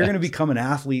biceps. You're going to become an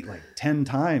athlete like 10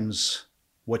 times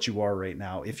what you are right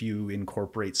now if you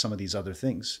incorporate some of these other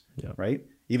things, right?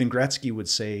 Even Gretzky would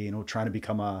say, you know, trying to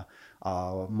become a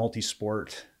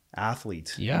multi-sport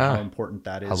athlete, how important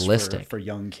that is for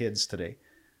young kids today,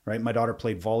 right? My daughter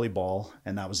played volleyball,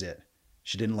 and that was it.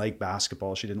 She didn't like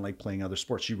basketball. She didn't like playing other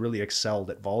sports. She really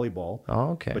excelled at volleyball.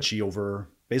 Oh, okay. But she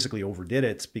basically overdid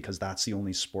it because that's the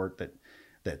only sport that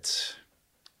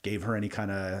gave her any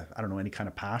kind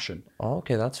of passion. Oh,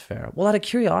 okay, that's fair. Well, out of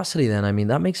curiosity then, I mean,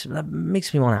 that makes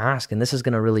me want to ask, and this is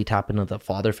going to really tap into the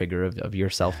father figure of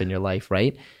yourself in your life,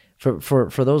 right?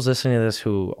 For those listening to this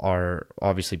who are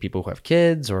obviously people who have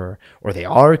kids or they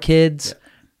are kids,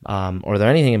 or they're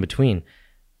anything in between,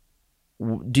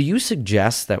 do you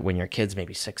suggest that when your kid's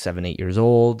maybe 6, 7, 8 years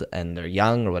old and they're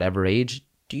young or whatever age,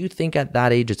 do you think at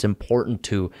that age it's important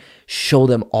to show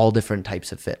them all different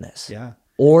types of fitness? Yeah.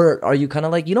 Or are you kind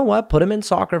of like, you know what, put them in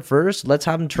soccer first. Let's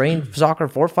have them train soccer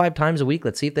 4 or 5 times a week.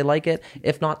 Let's see if they like it.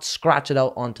 If not, scratch it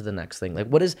out onto the next thing. Like,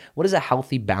 what is a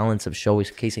healthy balance of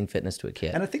showcasing fitness to a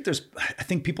kid? And I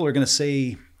think people are going to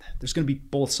say there's going to be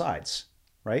both sides,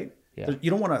 right? Yeah.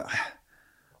 You don't want to.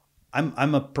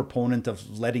 I'm a proponent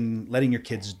of letting your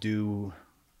kids do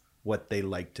what they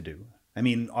like to do. I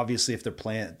mean, obviously, if they're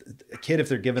playing a kid, if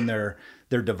they're given their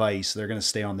device, they're going to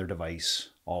stay on their device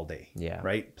all day. Yeah.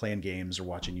 Right. Playing games or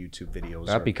watching YouTube videos.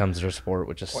 That becomes their sport,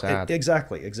 which is sad.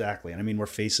 Exactly. And I mean, we're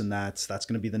facing that. That's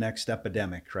going to be the next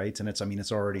epidemic, right? And it's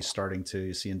already starting to,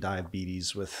 you see in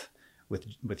diabetes with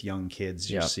young kids.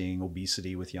 You're seeing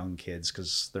obesity with young kids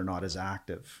because they're not as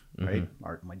active, right?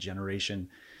 My generation,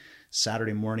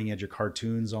 Saturday morning, you had your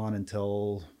cartoons on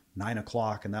until 9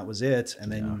 o'clock, and that was it. And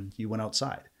then you went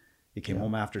outside. You came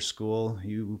home after school.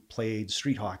 You played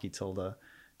street hockey till the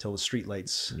street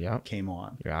lights came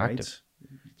on. You're active.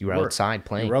 You were outside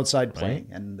playing. You were outside playing,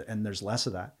 right? and there's less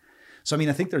of that. So I mean,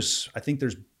 I think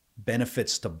there's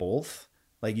benefits to both.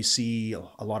 Like you see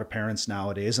a lot of parents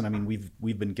nowadays, and I mean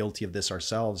we've been guilty of this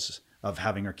ourselves, of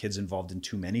having our kids involved in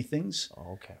too many things.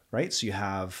 Oh, okay. Right. So you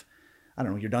have, I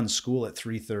don't know, you're done school at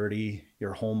 3:30,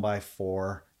 you're home by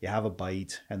 4, you have a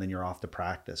bite, and then you're off to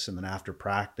practice, and then after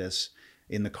practice,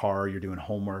 in the car, you're doing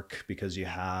homework because you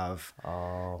have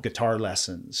guitar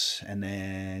lessons, and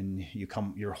then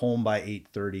you're home by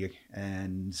 8:30,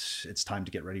 and it's time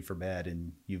to get ready for bed,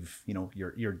 and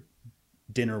your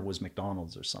dinner was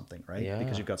McDonald's or something, right? Yeah.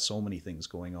 Because you've got so many things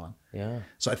going on. Yeah.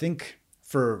 So I think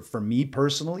for me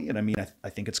personally, and I mean, I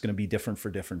think it's going to be different for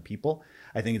different people.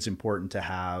 I think it's important to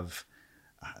have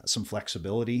some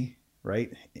flexibility,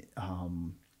 right?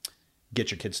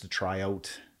 Get your kids to try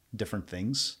out different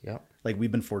things. Yeah. Like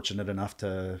we've been fortunate enough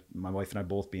to, my wife and I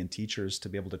both being teachers, to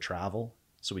be able to travel.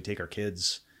 So we take our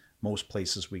kids most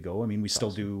places we go. I mean, we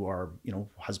still do our,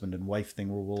 husband and wife thing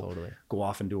where we'll go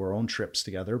off and do our own trips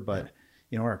together. But,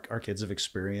 our kids have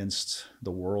experienced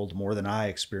the world more than I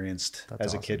experienced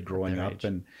as a kid growing up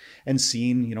and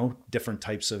seeing, different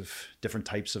types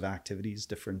of activities,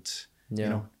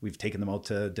 we've taken them out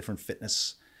to different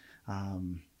fitness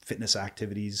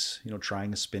activities,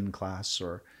 trying a spin class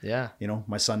or,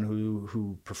 my son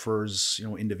who prefers,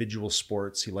 individual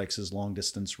sports. He likes his long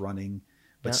distance running,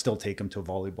 but still take him to a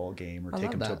volleyball game or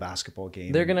take him to a basketball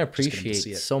game. They're going to appreciate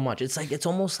so much. It's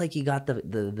almost like you got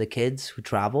the kids who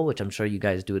travel, which I'm sure you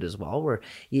guys do it as well, where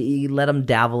you let them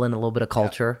dabble in a little bit of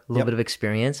culture, a little bit of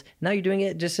experience. Now you're doing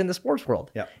it just in the sports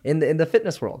world, in the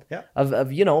fitness world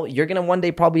of you're going to one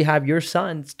day probably have your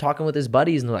son talking with his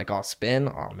buddies and they're like, oh, spin.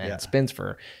 Oh man, spins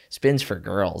for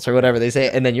girls or whatever they say.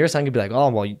 And then your son could be like, oh,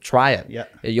 well, you try it. Yeah.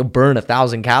 You'll burn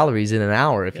 1,000 calories in an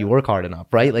hour if you work hard enough,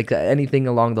 right? Like anything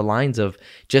along the lines of,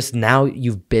 just now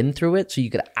you've been through it, so you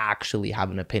could actually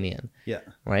have an opinion. Yeah.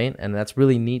 Right. And that's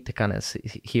really neat to kind of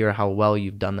hear how well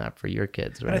you've done that for your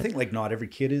kids. Right. And I think like not every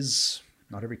kid is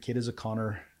a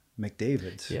Connor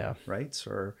McDavid. Yeah. Right.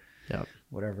 Or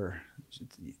whatever.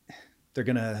 They're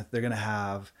gonna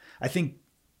have. I think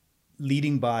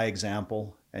leading by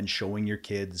example and showing your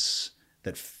kids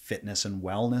that fitness and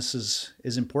wellness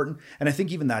is important. And I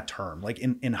think even that term, like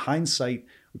in hindsight,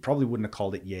 we probably wouldn't have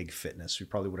called it YEG fitness. We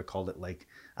probably would have called it like,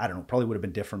 I don't know, probably would have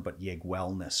been different, but YEG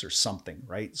wellness or something,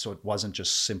 right? So it wasn't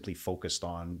just simply focused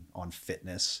on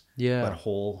fitness, but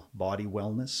whole body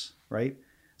wellness, right?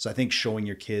 So I think showing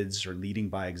your kids or leading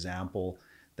by example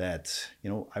that,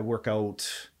 I work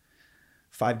out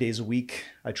 5 days a week.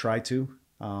 I try to.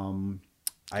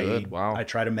 I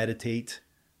try to meditate.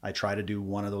 I try to do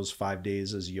one of those 5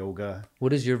 days as yoga. What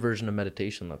does your version of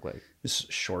meditation look like? It's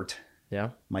short.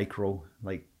 Yeah. Micro,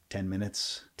 like 10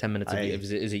 minutes. 10 minutes.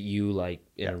 Is it you like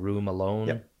in a room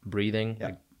alone, breathing? Yeah.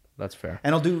 Like, that's fair.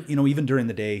 And I'll do, even during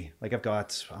the day, like I've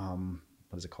got,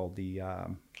 what is it called? The,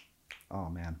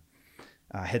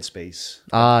 Headspace.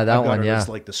 That one, It's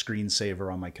like the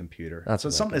screensaver on my computter. So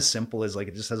it's something as simple as like,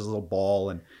 it just has a little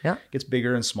ball and gets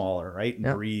bigger and smaller, right?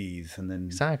 And breathe. And then.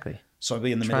 Exactly. So I'll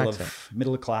be in the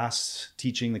middle of class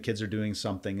teaching, the kids are doing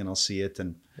something and I'll see it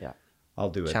and I'll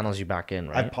do it. Channels you back in,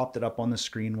 right? I popped it up on the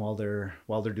screen while they're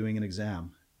doing an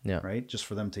exam. Yeah. Right? Just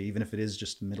for them to, even if it is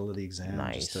just the middle of the exam,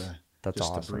 That's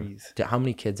awesome. To breathe. How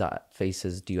many kids'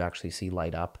 faces do you actually see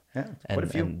light up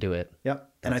and do it? Yeah.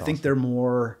 And I think they're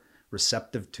more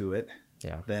receptive to it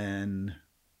than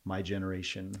my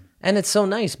generation. And it's so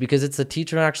nice because it's the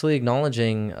teacher actually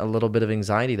acknowledging a little bit of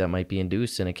anxiety that might be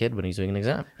induced in a kid when he's doing an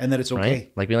exam. And that it's okay.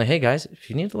 Right? Like being like, hey guys, if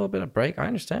you need a little bit of break, I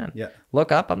understand. Yeah.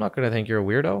 Look up. I'm not going to think you're a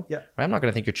weirdo. Yeah. Right? I'm not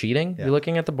going to think you're cheating. Yeah. You're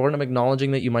looking at the board and I'm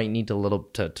acknowledging that you might need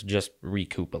to just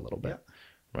recoup a little bit.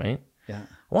 Yeah. Right? Yeah.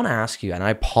 I want to ask you, and I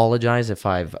apologize if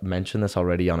I've mentioned this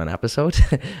already on an episode.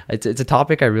 It's a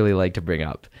topic I really like to bring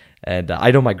up. And I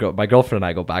know my girlfriend and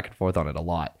I go back and forth on it a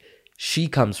lot. She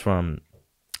comes from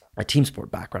a team sport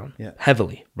background,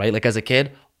 heavily, right? Like as a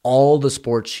kid, all the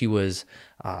sports she was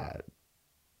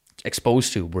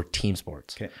exposed to were team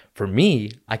sports. Okay. For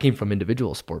me, I came from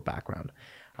individual sport background.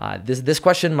 This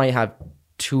question might have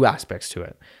two aspects to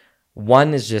it.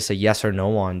 One is just a yes or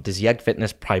no on, does YEG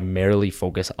Fitness primarily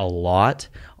focus a lot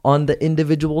on the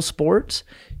individual sports?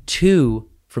 Two,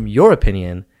 from your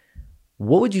opinion,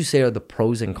 what would you say are the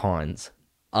pros and cons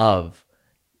of,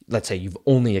 let's say you've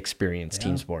only experienced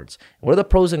team sports. What are the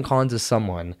pros and cons of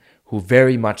someone who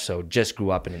very much so just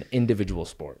grew up in an individual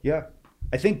sport? Yeah,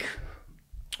 I think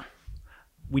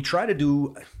we try to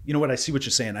do, I see what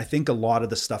you're saying. I think a lot of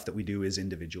the stuff that we do is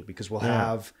individual because we'll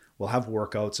have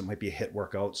workouts. It might be a HIIT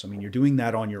workout. So, you're doing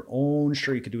that on your own.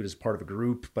 Sure, you could do it as part of a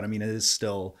group, but it is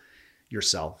still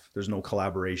yourself. There's no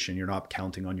collaboration. You're not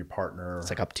counting on your partner. It's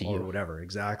like up to you. Or whatever.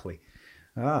 Exactly.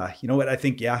 You know what? I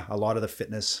think, a lot of the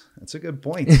fitness, that's a good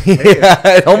point.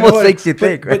 It almost makes you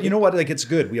think, right? But you know what? Like, it's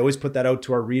good. We always put that out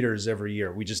to our readers every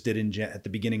year. We just did at the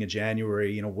beginning of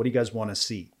January, what do you guys want to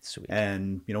see? Sweet.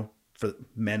 And, for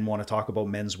men want to talk about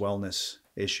men's wellness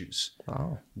issues.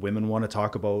 Wow. Women want to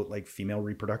talk about like female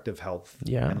reproductive health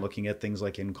and looking at things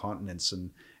like incontinence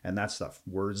and that stuff.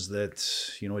 Words that,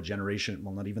 a generation,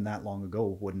 well, not even that long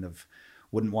ago wouldn't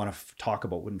want to talk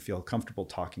about, wouldn't feel comfortable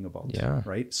talking about. Yeah.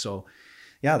 Right. So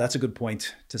that's a good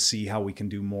point to see how we can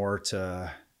do more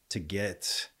to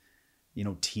get,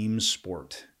 team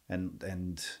sport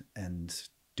and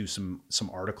do some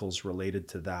articles related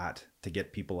to that to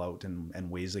get people out and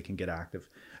ways they can get active.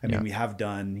 I mean, we have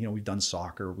done, we've done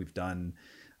soccer, we've done,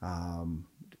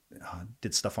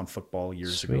 did stuff on football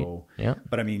years ago. Yeah.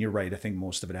 But I mean, you're right. I think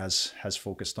most of it has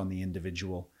focused on the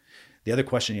individual. The other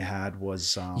question you had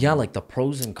was, like the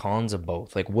pros and cons of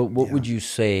both. Like what would you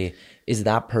say is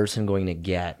that person going to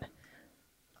get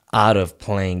out of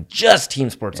playing just team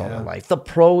sports all their life? The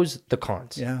pros, the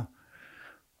cons. Yeah.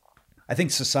 I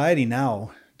think society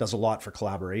now does a lot for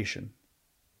collaboration.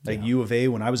 Like U of A,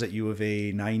 when I was at U of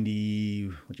A,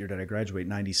 what year did I graduate?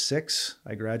 96,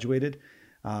 I graduated.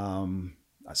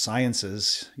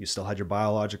 Sciences, you still had your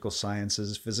biological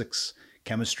sciences, physics,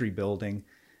 chemistry building.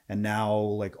 And now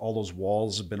like all those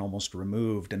walls have been almost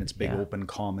removed and it's big open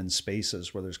common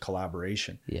spaces where there's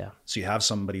collaboration. Yeah. So you have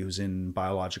somebody who's in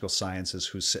biological sciences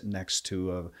who's sitting next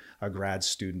to a grad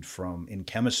student in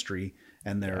chemistry,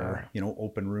 and they're,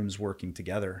 open rooms working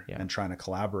together and trying to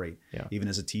collaborate. Yeah. Even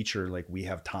as a teacher, like we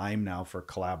have time now for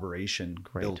collaboration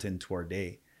built into our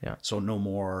day. Yeah. So no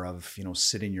more of,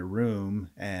 sit in your room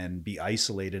and be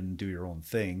isolated and do your own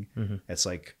thing. Mm-hmm. It's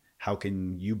like, how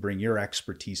can you bring your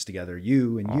expertise together?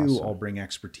 You and you all bring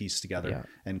expertise together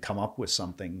and come up with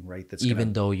something, right? That's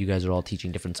even though you guys are all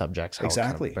teaching different subjects. How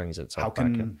exactly. It kind of brings itself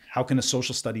how can a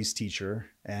social studies teacher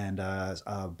and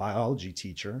a biology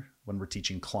teacher, when we're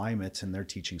teaching climate and they're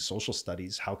teaching social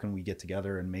studies, how can we get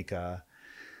together and make a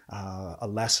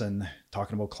lesson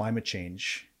talking about climate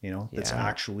change, that's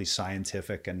actually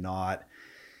scientific and not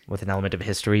with an element of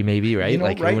history, maybe, right?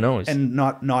 Who knows? And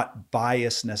not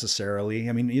biased necessarily.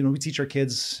 I mean, we teach our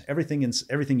kids everything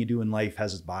you do in life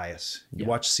has its bias. You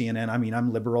watch CNN. I mean,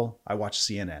 I'm liberal. I watch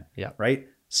CNN. Yeah. Right.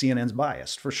 CNN's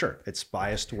biased for sure. It's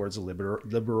biased towards a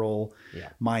liberal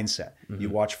mindset. Mm-hmm. You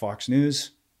watch Fox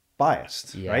News,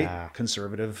 biased, right?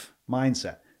 Conservative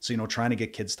mindset. So, trying to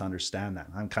get kids to understand that.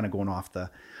 I'm kind of going off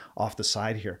the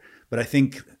side here, but I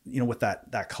think, with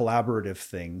that collaborative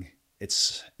thing,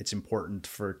 it's important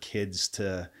for kids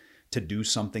to do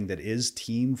something that is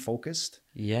team focused.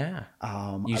 Yeah.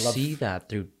 You see that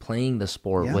through playing the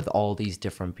sport with all these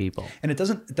different people. And it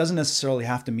doesn't necessarily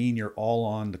have to mean you're all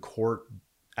on the court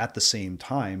at the same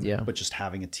time, but just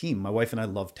having a team. My wife and I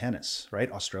love tennis,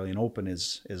 right? Australian Open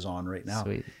is on right now.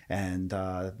 Sweet. And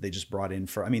they just brought in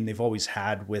they've always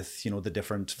had with, the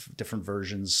different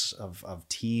versions of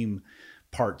team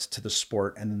parts to the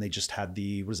sport. And then they just had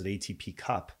the ATP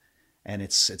Cup. And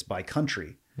it's by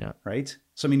country, right?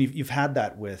 So, you've had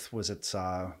that with,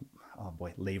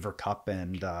 Laver Cup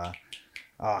and,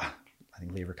 I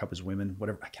think Laver Cup is women,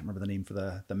 whatever. I can't remember the name for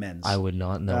the men's. I would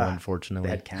not know, unfortunately.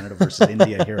 They had Canada versus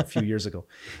India here a few years ago.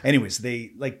 Anyways,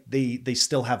 they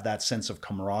still have that sense of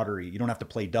camaraderie. You don't have to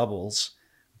play doubles,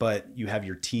 but you have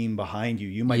your team behind you.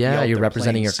 You might be out you're there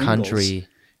representing your singles. country.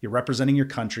 You're representing your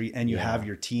country, and you have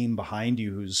your team behind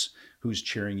you who's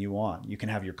cheering you on. You can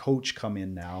have your coach come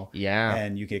in now,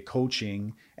 and you get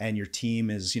coaching, and your team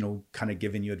is, kind of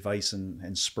giving you advice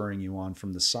and spurring you on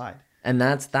from the side. And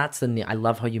that's I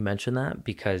love how you mentioned that,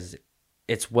 because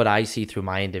it's what I see through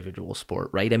my individual sport,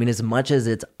 right? I mean, as much as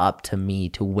it's up to me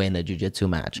to win a jiu-jitsu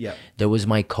match, there was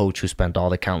my coach who spent all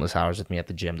the countless hours with me at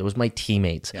the gym. There was my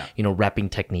teammates,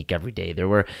 repping technique every day.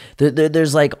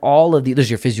 There's like all of there's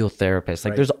your physiotherapist.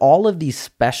 Like there's all of these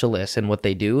specialists and what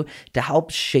they do to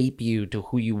help shape you to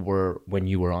who you were when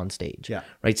you were on stage,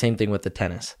 right? Same thing with the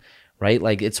tennis, right?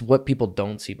 Like it's what people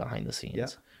don't see behind the scenes. Yeah.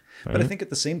 Right? But I think at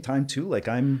the same time too, like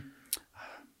I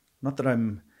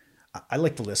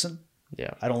like to listen.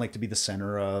 Yeah. I don't like to be the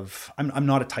center of, I'm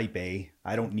not a type A.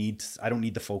 I don't need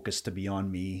the focus to be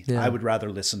on me. Yeah. I would rather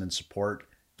listen and support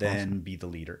than be the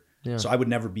leader. Yeah. So I would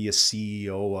never be a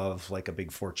CEO of like a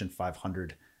big Fortune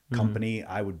 500 company.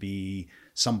 I would be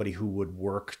somebody who would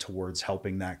work towards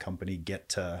helping that company get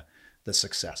to the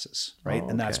successes. Right.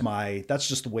 And that's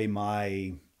just the way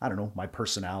my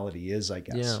personality is, I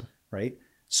guess. Yeah. Right.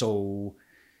 So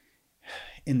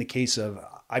in the case of,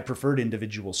 I preferred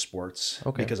individual sports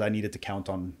because I needed to count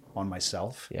on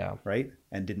myself. Yeah. Right.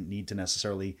 And didn't need to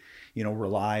necessarily,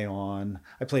 rely on,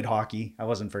 I played hockey. I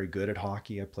wasn't very good at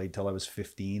hockey. I played till I was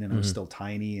 15 and I was still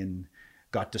tiny and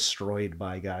got destroyed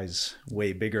by guys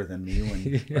way bigger than me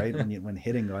when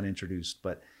hitting got introduced.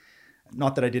 But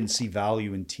not that I didn't see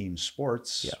value in team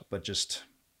sports, but just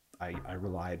I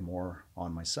relied more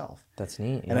on myself. That's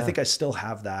neat. And I think I still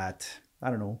have that,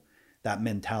 that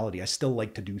mentality. I still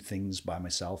like to do things by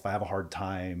myself. I have a hard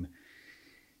time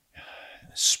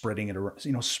spreading it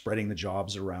around, spreading the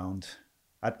jobs around.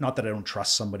 Not that I don't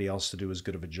trust somebody else to do as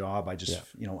good of a job. I just,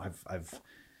 I've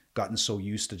gotten so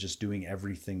used to just doing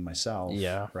everything myself.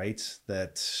 Yeah. Right.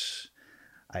 That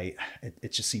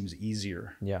it just seems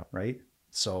easier. Yeah. Right.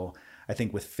 So I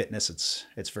think with fitness,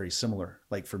 it's very similar.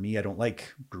 Like for me, I don't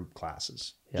like group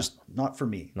classes, just not for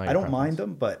me. I don't mind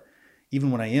them, but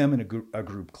even when I am in a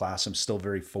group class, I'm still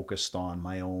very focused on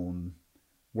my own,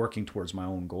 working towards my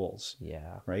own goals.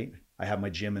 Yeah. Right. I have my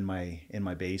gym in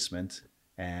my basement,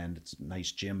 and it's a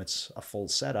nice gym. It's a full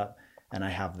setup, and I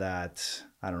have that,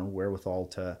 I don't know, wherewithal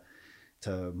to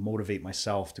motivate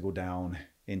myself to go down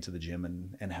into the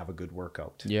gym and have a good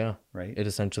workout. Yeah. Right. It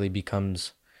essentially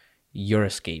becomes your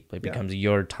escape. It becomes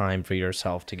your time for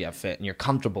yourself to get fit, and you're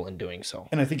comfortable in doing so.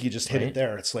 And I think you just hit it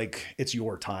there. It's like, it's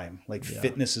your time. Like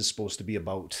fitness is supposed to be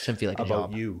about, shouldn't feel like a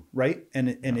about job. you. Right.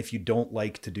 And if you don't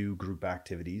like to do group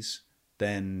activities,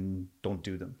 then don't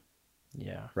do them.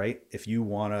 Yeah. Right. If you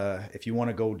want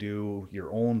to go do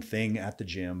your own thing at the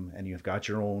gym, and you've got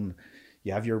you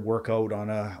have your workout on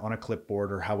a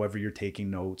clipboard, or however you're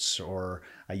taking notes, or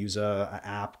I use a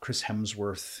app. Chris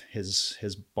Hemsworth, his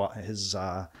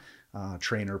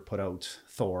trainer put out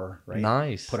Thor, right?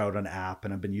 Nice. Put out an app,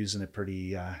 and I've been using it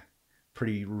pretty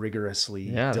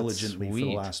rigorously, diligently for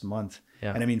the last month.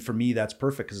 Yeah. And I mean, for me, that's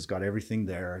perfect because it's got everything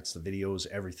there. It's the videos,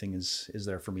 everything is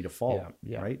there for me to follow.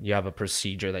 Yeah. Right. You have a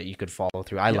procedure that you could follow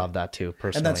through. I love that too,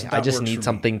 personally. That I just need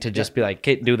something to just be like,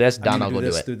 okay, do this, done, I'll go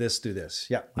do it. Do this.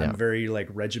 Yeah. I'm very like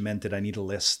regimented. I need a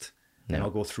list, and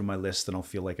I'll go through my list, and I'll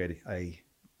feel like I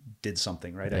did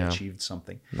something, right? I achieved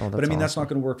something. No, but I mean, that's not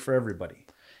going to work for everybody,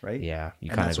 right? Yeah. You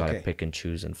kind of got to pick and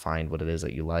choose and find what it is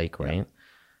that you like, right? Yeah.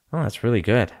 Oh, that's really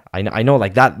good. I know,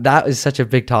 like that is such a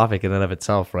big topic in and of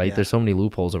itself, right? Yeah. There's so many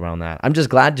loopholes around that. I'm just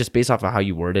glad, just based off of how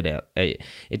you worded it,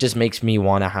 it just makes me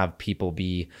want to have people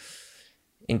be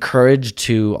encouraged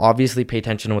to obviously pay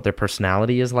attention to what their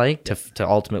personality is like, to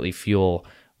ultimately fuel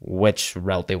which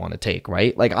route they want to take,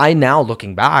 right? Like I now,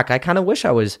 looking back, I kind of wish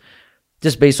I was,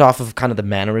 just based off of kind of the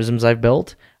mannerisms I've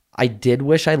built, I did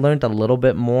wish I learned a little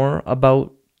bit more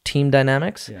about team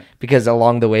dynamics, because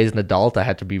along the way as an adult, I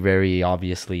had to be very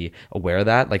obviously aware of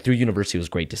that. Like through university, it was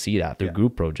great to see that through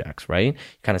group projects, right? You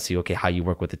kind of see, okay, how you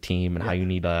work with the team and how you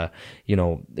need to,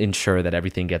 ensure that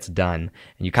everything gets done.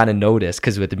 And you kind of notice,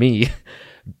 because with me,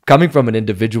 coming from an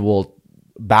individual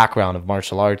background of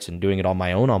martial arts and doing it on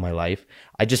my own all my life,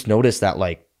 I just noticed that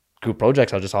like group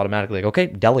projects, I'll just automatically like, okay,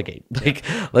 delegate. Like,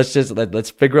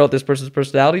 let's figure out this person's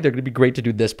personality. They're going to be great to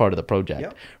do this part of the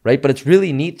project, right? But it's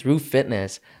really neat through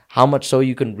fitness, how much so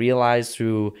you can realize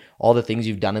through all the things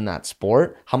you've done in that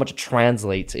sport, how much it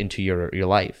translates into your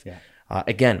life. Yeah.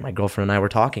 Again, my girlfriend and I were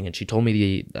talking, and she told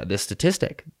me the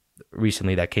statistic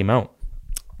recently that came out,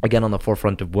 again, on the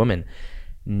forefront of women.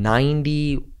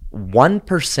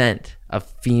 91%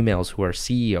 of females who are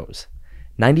CEOs,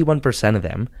 91% of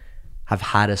them have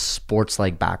had a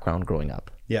sports-like background growing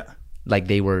up. Yeah. Like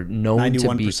they were known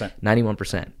 91%. To be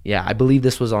 91%. Yeah. I believe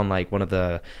this was on like one of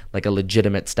the, like a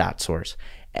legitimate stat source.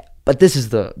 But this is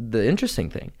the interesting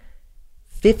thing.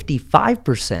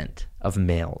 55% of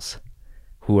males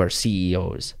who are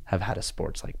CEOs have had a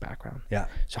sports-like background. Yeah.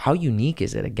 So how unique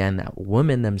is it, again, that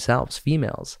women themselves,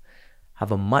 females,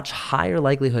 have a much higher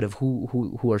likelihood of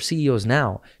who are CEOs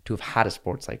now to have had a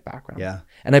sports-like background. Yeah.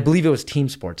 And I believe it was team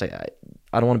sports.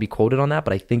 I don't want to be quoted on that,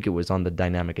 but I think it was on the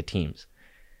dynamic of teams.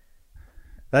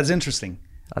 That's interesting.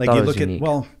 Like you look unique.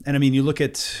 And I mean, you look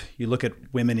at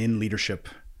women in leadership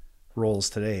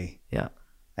roles today. Yeah.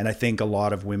 And I think a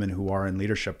lot of women who are in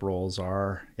leadership roles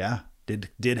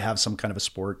did have some kind of a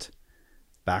sport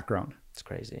background. It's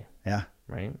crazy. Yeah.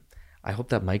 Right. I hope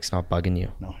that mic's not bugging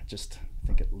you. No, I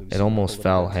think it loosened. It almost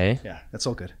fell, hey? Yeah, that's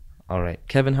all good. All right.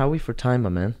 Kevin, how are we for time, my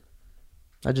man?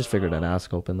 I just figured I'd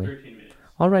ask openly. 13 minutes.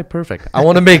 All right, perfect. I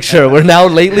want to make sure. We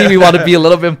want to be a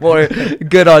little bit more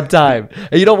good on time.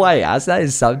 And you know why I ask that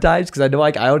is sometimes, because I know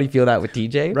I already feel that with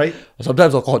TJ. Right.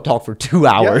 Sometimes I'll talk for 2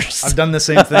 hours. Yeah, I've done the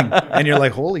same thing. And you're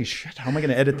like, holy shit, how am I going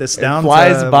to edit this down? It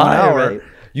flies by, 1 hour? Right?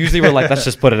 Usually we're like, let's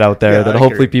just put it out there. Then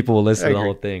hopefully people will listen to the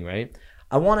whole thing, right?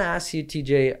 I want to ask you,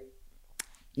 TJ,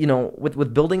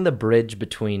 with building the bridge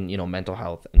between, mental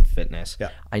health and fitness,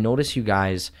 I notice you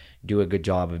guys do a good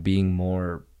job of being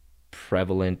more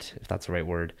prevalent, if that's the right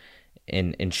word,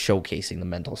 in showcasing the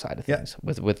mental side of things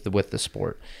with the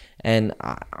sport. And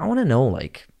I want to know,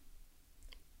 like,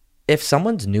 if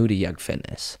someone's new to YEG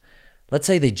Fitness, let's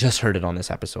say they just heard it on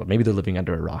this episode, maybe they're living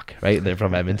under a rock, right? They're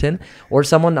from Edmonton, or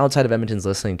someone outside of Edmonton's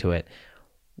listening to it.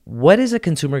 What is a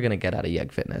consumer going to get out of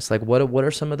YEG Fitness? Like, what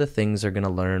are some of the things they're going to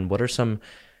learn?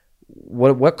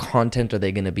 What content are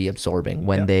they going to be absorbing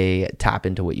when they tap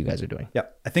into what you guys are doing? Yeah,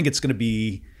 I think it's going to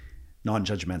be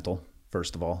non-judgmental,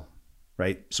 first of all,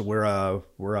 right? So we're a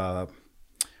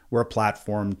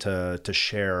platform to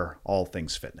share all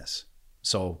things fitness.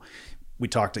 So we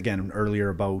talked again earlier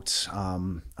about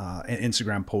an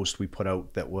Instagram post we put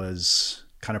out that was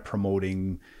kind of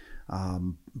promoting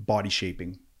body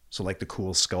shaping. So like the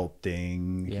cool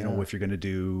sculpting, you know, if you're going to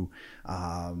do,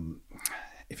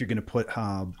 if you're going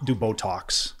to do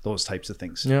Botox, those types of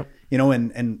things, you know,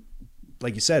 and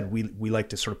like you said, we like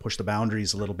to sort of push the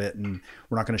boundaries a little bit, and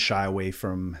we're not going to shy away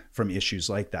from issues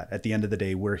like that. At the end of the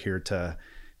day, we're here to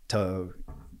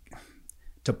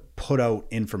put out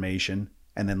information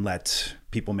and then let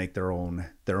people make their own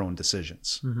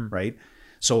decisions, right?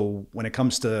 So when it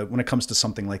comes to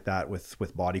something like that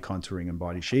with body contouring and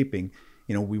body shaping,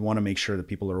 you know, we want to make sure that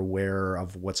people are aware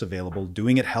of what's available,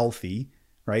 doing it healthy,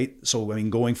 right? So I mean,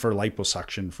 going for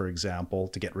liposuction, for example,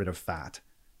 to get rid of fat,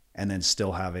 and then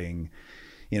still having,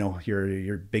 you know,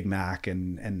 your Big Mac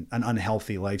and an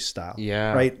unhealthy lifestyle,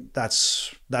 right?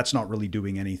 That's not really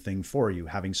doing anything for you.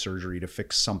 Having surgery to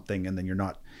fix something, and then you're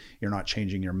not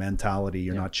changing your mentality,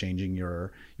 you're not changing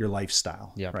your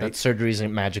lifestyle. Yeah, right? That surgery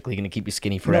isn't magically going to keep you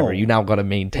skinny forever. No, you now got to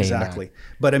maintain exactly. That.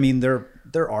 But I mean,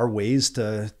 there are ways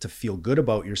to feel good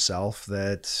about yourself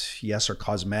that, yes, are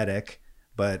cosmetic,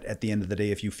 but at the end of the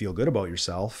day, if you feel good about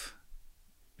yourself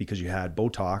because you had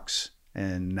Botox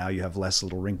and now you have less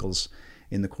little wrinkles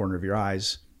in the corner of your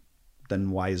eyes, then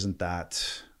why isn't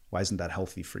that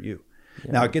healthy for you?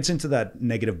 Now it gets into that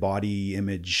negative body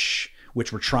image,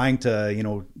 which we're trying to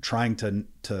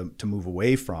move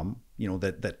away from, you know,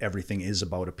 that everything is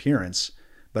about appearance.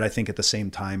 But I think at the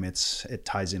same time, it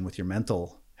ties in with your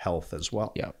mental health as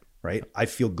well. Yeah. Right. I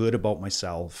feel good about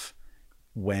myself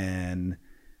when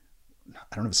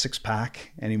I don't have a six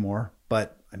pack anymore,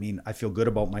 but I mean, I feel good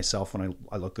about myself when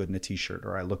I look good in a t-shirt,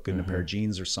 or I look good in a pair of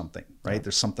jeans or something, right? Yeah.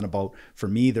 There's something about, for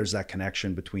me, there's that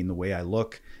connection between the way I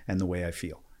look and the way I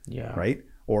feel. Yeah. Right.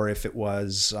 Or if it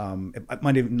was, it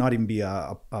might not even be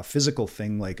a physical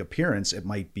thing like appearance. It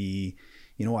might be,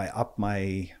 you know, I upped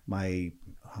my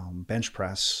bench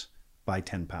press by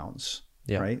 10 pounds.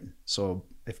 Yeah. Right. So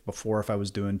if I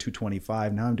was doing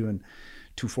 225, now I'm doing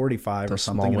 245 those or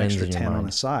something, an extra 10 on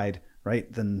the side.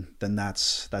 Right. Then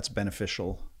that's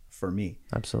beneficial for me.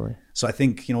 Absolutely. So I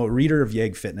think, you know, a reader of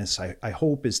YEG Fitness, I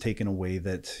hope, is taken away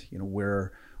that, you know,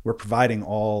 we're providing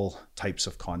all types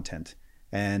of content.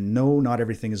 And no, not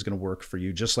everything is going to work for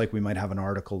you. Just like we might have an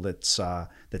article that's a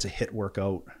HIIT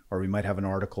workout, or we might have an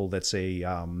article that's a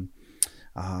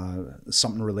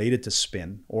something related to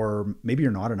spin, or maybe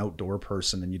you're not an outdoor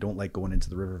person and you don't like going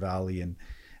into the river valley and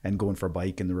going for a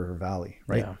bike in the river valley,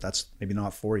 right? Yeah. That's maybe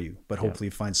not for you, but hopefully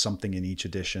you find something in each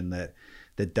edition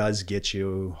that does get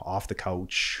you off the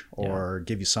couch, or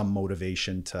give you some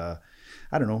motivation to,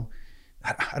 I don't know.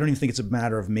 I don't even think it's a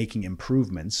matter of making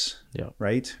improvements,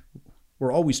 right?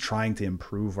 We're always trying to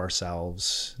improve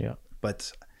ourselves,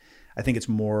 but I think it's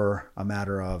more a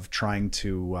matter of trying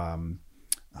to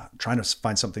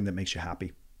find something that makes you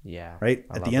happy. Yeah. Right.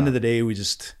 At the end of the day,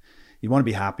 you want to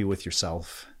be happy with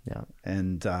yourself. Yeah.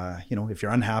 And, you know, if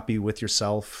you're unhappy with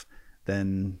yourself,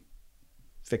 then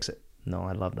fix it. No,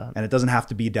 I love that. And it doesn't have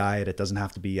to be diet. It doesn't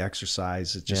have to be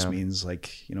exercise. It just means,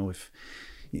 like, you know, if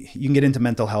you can get into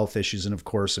mental health issues, and of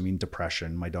course, I mean,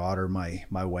 depression. My daughter, my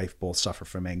wife both suffer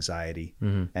from anxiety,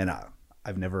 and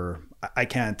I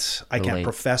can't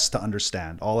profess to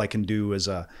understand. All I can do as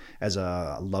a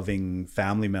loving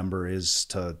family member is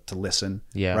to listen,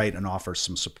 right, and offer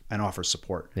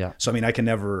support. Yeah. So I mean, I can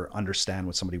never understand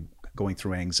what somebody going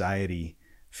through anxiety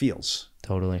feels.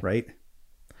 Totally. Right.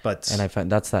 And I find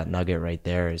that's that nugget right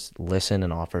there, is listen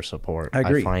and offer support. I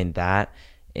agree. I find that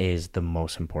is the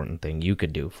most important thing you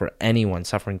could do for anyone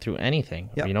suffering through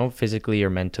anything, you know, physically or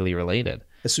mentally related.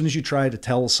 As soon as you try to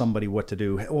tell somebody what to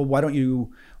do, well, why don't you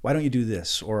do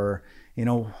this? Or, you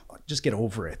know, just get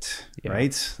over it,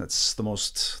 right? That's the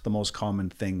most common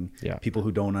thing. Yeah. People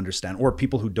who don't understand, or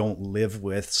people who don't live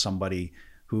with somebody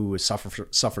who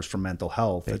suffers from mental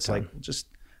health. It's like, just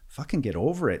fucking get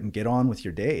over it and get on with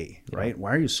your day, right?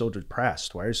 Why are you so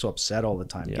depressed? Why are you so upset all the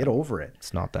time? Get over it.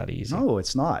 It's not that easy. No,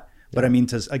 it's not. But I mean,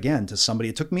 to somebody,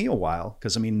 it took me a while,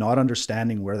 because I mean, not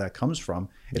understanding where that comes from,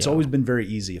 it's always been very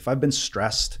easy. If I've been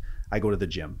stressed, I go to the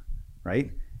gym,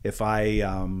 right? If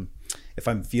I'm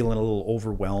feeling a little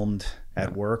overwhelmed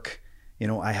at work, you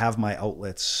know, I have my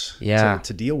outlets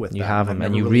to deal with that. You have them,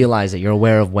 and you realize that you're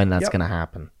aware of when that's going to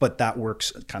happen. But that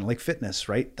works kind of like fitness,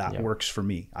 right? That works for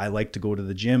me. I like to go to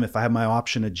the gym. If I have my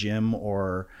option, a gym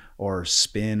or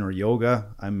spin or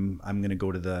yoga, I'm going to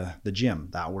go to the gym.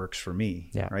 That works for me,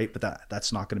 right? But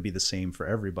that's not going to be the same for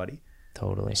everybody.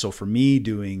 Totally. So for me,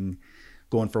 going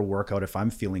for a workout, if I'm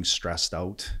feeling stressed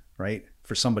out, right?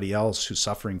 For somebody else who's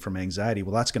suffering from anxiety,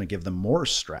 well, that's going to give them more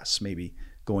stress maybe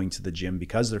going to the gym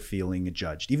because they're feeling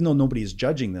judged. Even though nobody is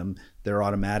judging them, they're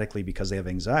automatically, because they have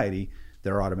anxiety,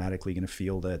 they're automatically going to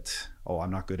feel that, oh,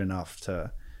 I'm not good enough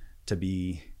to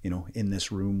be, in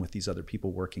this room with these other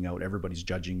people working out. Everybody's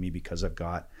judging me because I've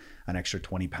got an extra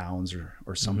 20 pounds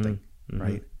or something. Mm-hmm.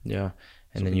 Right. Yeah.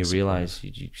 And So then you realize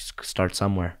you start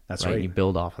somewhere. That's right. You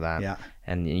build off of that. Yeah.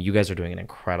 And you guys are doing an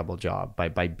incredible job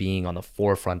by being on the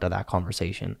forefront of that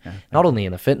conversation, not only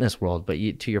in the fitness world, but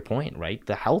to your point, right?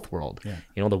 The health world, the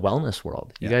wellness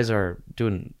world. You guys are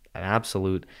doing an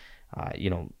absolute,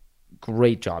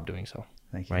 great job doing so.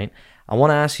 Thank you. Right. I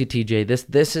want to ask you, TJ,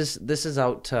 this is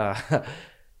out,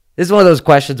 this is one of those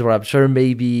questions where I'm sure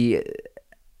maybe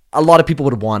a lot of people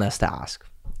would want us to ask.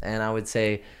 And I would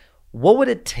say, what would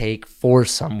it take for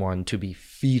someone to be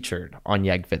featured on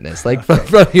YEG Fitness? Like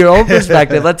from your own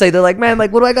perspective, let's say they're like, man,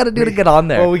 like what do I got to do to get on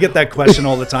there? Well, we get that question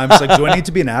all the time. It's like, do I need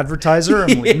to be an advertiser?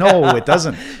 I'm like, no, it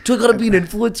doesn't. Do I got to be an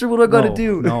influencer? What do I got to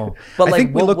do? No. But I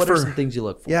like, think what are some things you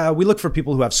look for? Yeah, we look for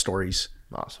people who have stories.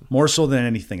 Awesome. More so than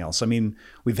anything else. I mean,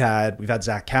 we've had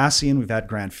Zach Cassian, we've had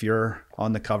Grant Fuhrer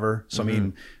on the cover. So I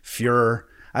mean, Fuhrer,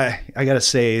 I gotta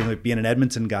say, like, being an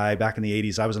Edmonton guy back in the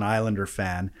 80s, I was an Islander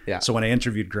fan. Yeah. So when I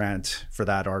interviewed Grant for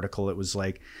that article, it was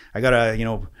like, I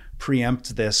gotta,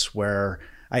 preempt this where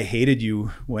I hated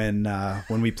you when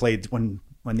we played, when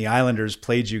the Islanders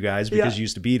played you guys because you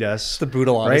used to beat us. The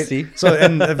brutal honesty. Right? So,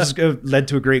 and it led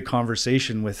to a great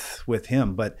conversation with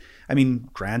him. But I mean,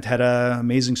 Grant had an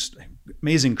amazing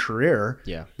career.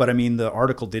 Yeah. But I mean, the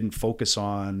article didn't focus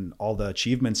on all the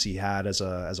achievements he had as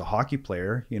a hockey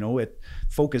player. It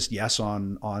focused, yes,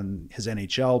 on his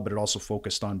NHL, but it also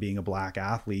focused on being a black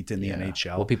athlete in the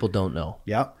NHL. What people don't know.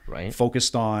 Yeah. Right.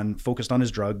 Focused on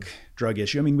his drug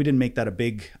issue. I mean, we didn't make that a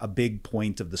big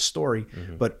point of the story,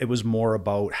 but it was more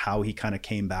about how he kind of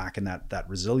came back and that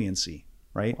resiliency.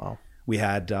 Right. Wow. We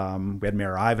had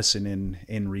Mayor Iveson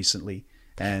in recently.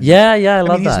 And I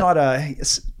love that.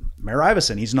 He's not Mayor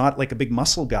Iveson, he's not like a big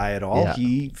muscle guy at all.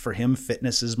 Yeah. For him,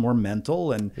 fitness is more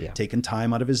mental and taking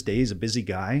time out of his day. He's a busy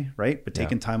guy, right? But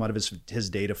taking time out of his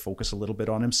day to focus a little bit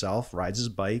on himself, rides his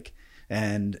bike,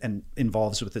 and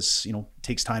involves with this,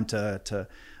 takes time to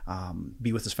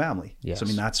be with his family. Yes. So I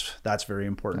mean, that's very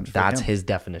important. That's him. his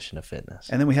definition of fitness.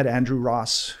 And then we had Andrew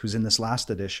Ross, who's in this last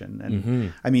edition.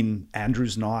 And I mean,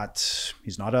 Andrew's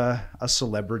he's not a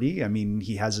celebrity. I mean,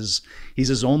 he's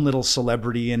his own little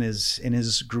celebrity in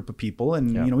his group of people.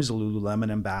 And, he's a Lululemon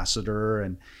ambassador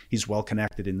and he's well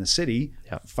connected in the city,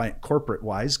 corporate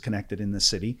wise connected in the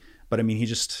city. But I mean,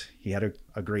 he had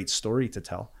a great story to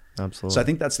tell. Absolutely. So I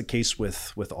think that's the case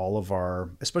with all of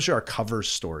especially our cover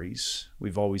stories.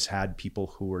 We've always had people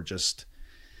who are just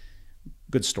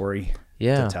good story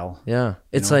to tell. Yeah.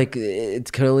 It's like,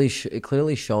 it clearly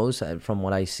shows that from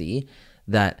what I see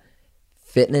that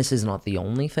fitness is not the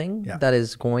only thing that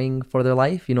is going for their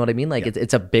life. You know what I mean? Like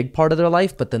it's a big part of their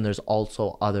life, but then there's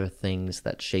also other things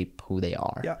that shape who they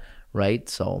are. Yeah. Right.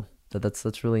 So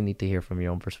that's really neat to hear from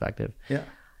your own perspective. Yeah.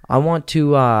 I want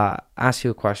to ask you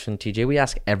a question, TJ. We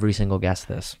ask every single guest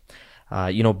this.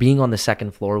 Being on the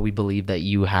second floor, we believe that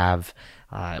you have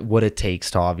what it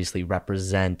takes to obviously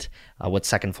represent what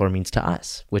second floor means to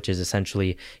us, which is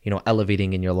essentially,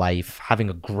 elevating in your life, having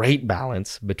a great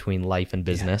balance between life and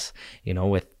business,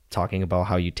 with talking about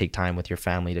how you take time with your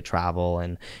family to travel,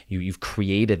 and you've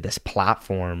created this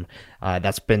platform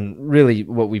that's been really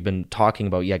what we've been talking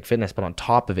about, YEG Fitness, but on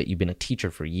top of it, you've been a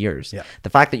teacher for years. Yeah. The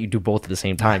fact that you do both at the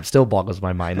same time still boggles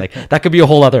my mind. Like that could be a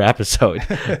whole other episode,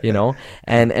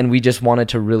 and we just wanted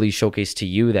to really showcase to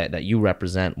you that you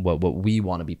represent what we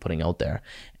want to be putting out there.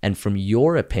 And from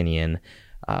your opinion,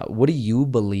 what do you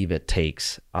believe it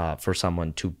takes for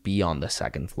someone to be on the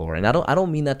second floor? And I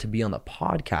don't mean that to be on the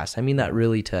podcast. I mean that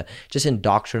really to just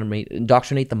indoctrinate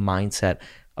the mindset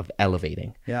of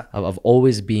elevating, of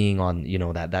always being on,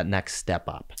 that next step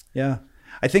up. Yeah,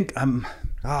 I think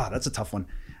that's a tough one,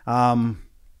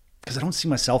 because I don't see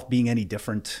myself being any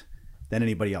different than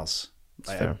anybody else.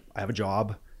 I have a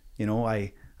job,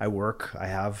 I work, I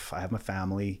have my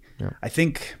family. Yeah. I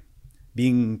think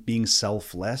being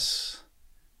selfless.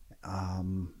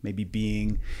 You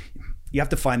have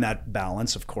to find that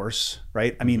balance, of course,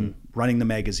 right? I mean, running the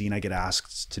magazine, I get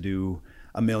asked to do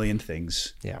a million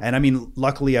things. Yeah. And I mean,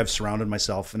 luckily I've surrounded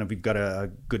myself and we've got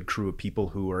a good crew of people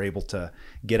who are able to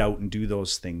get out and do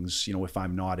those things, if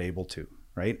I'm not able to,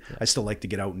 right? Yeah. I still like to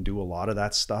get out and do a lot of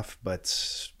that stuff,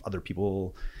 but other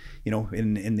people,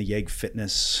 in the YEG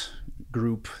Fitness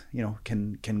group,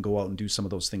 can go out and do some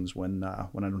of those things when I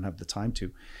don't have the time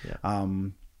to. Yeah.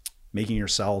 Making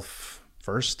yourself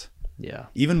first. Yeah.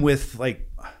 Even with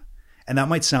and that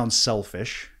might sound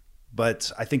selfish,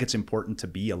 but I think it's important to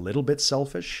be a little bit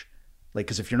selfish Like,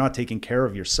 because if you're not taking care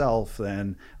of yourself,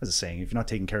 then, as a saying, if you're not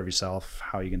taking care of yourself,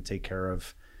 how are you going to take care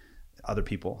of other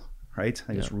people, right?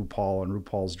 I guess RuPaul and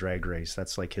RuPaul's Drag Race,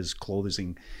 that's like his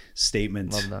closing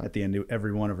statement at the end of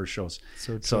every one of her shows.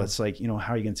 So it's like, you know,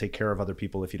 how are you going to take care of other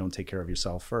people if you don't take care of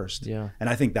yourself first? Yeah. And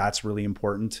I think that's really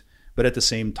important. But at the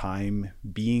same time,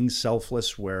 being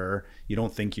selfless where you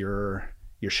don't think your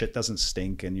shit doesn't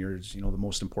stink and you're, you know, the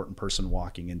most important person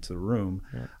walking into the room.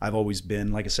 Yeah. I've always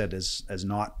been, like I said, as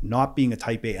not being a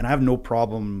type A, and I have no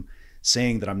problem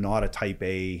saying that I'm not a type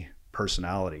A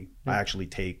personality. Yeah. I actually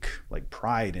take like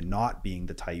pride in not being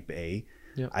the type A.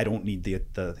 Yeah. I don't need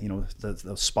the you know,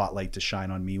 the spotlight to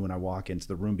shine on me when I walk into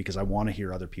the room, because I want to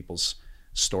hear other people's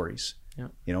stories. Yeah.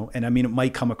 You know, and I mean, it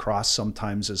might come across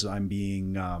sometimes as I'm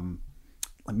being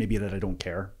maybe that I don't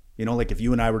care. You know, like if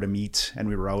you and I were to meet and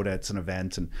we were out at an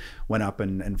event and went up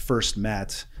and first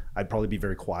met, I'd probably be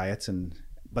very quiet,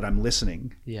 but I'm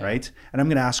listening, right? And I'm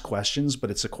going to ask questions,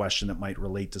 but it's a question that might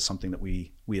relate to something that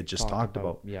we had just talked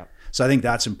about. Yeah. So I think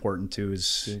that's important too,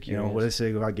 is, you know, what did I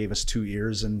say? God gave us 2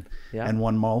 ears and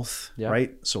one mouth,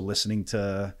 right? So listening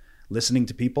to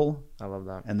people. I love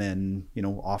that. And then, you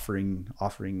know,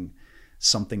 offering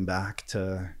something back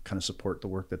to kind of support the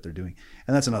work that they're doing.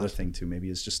 And that's another thing too, maybe,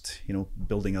 is just, you know,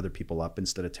 building other people up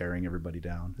instead of tearing everybody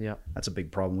down. Yeah. That's a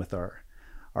big problem with our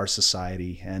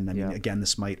society. And I mean, again,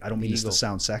 I don't mean this to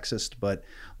sound sexist, but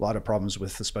a lot of problems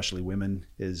with especially women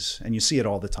is, and you see it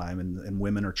all the time, and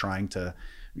women are trying to,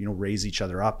 you know, raise each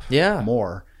other up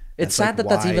more. It's sad that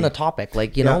that's even a topic.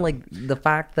 Like, you know, like the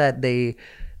fact that they,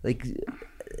 like,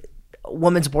 a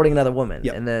woman supporting another woman,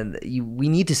 and then we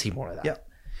need to see more of that. Yeah.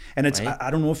 And it's, right?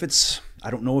 I don't know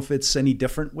if it's any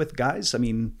different with guys. I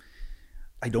mean,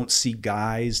 I don't see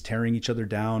guys tearing each other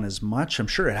down as much. I'm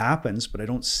sure it happens, but I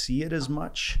don't see it as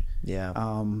much. Yeah.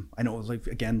 I know, like,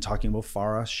 again, talking about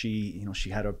Farah, she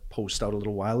had a post out a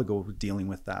little while ago dealing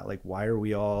with that. Like, why are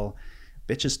we all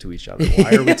bitches to each other?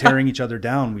 Why are we tearing each other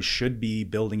down? We should be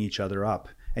building each other up.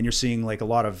 And you're seeing like a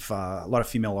lot of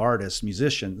female artists,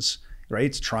 musicians,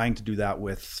 right, trying to do that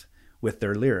with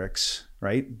their lyrics,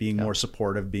 right? Being more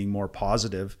supportive, being more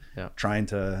positive, trying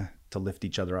to lift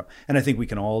each other up. And I think we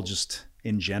can all just,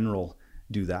 in general,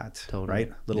 do that, right?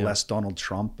 A little less Donald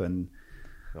Trump and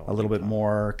a little bit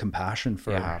more compassion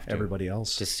for everybody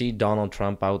else. To see Donald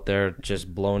Trump out there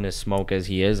just blowing his smoke as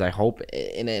he is, I hope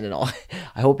in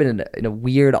a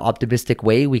weird optimistic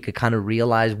way we could kind of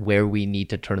realize where we need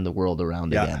to turn the world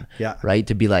around again. Yeah. Right?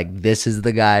 To be like, this is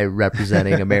the guy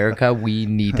representing America. We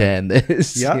need to end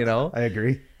this. Yeah, you know? I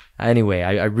agree. Anyway,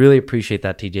 I really appreciate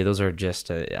that, TJ. Those are just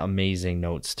amazing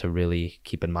notes to really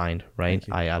keep in mind, right?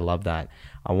 I love that.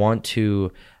 I want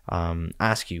to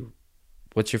ask you,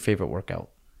 what's your favorite workout?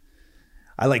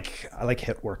 I like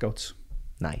HIIT workouts.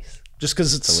 Nice. Just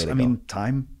because it's, I mean,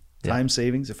 time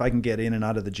savings. If I can get in and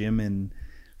out of the gym in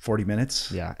 40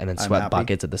 minutes. Yeah, and then sweat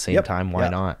buckets at the same time. Why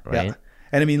not, right? Yeah.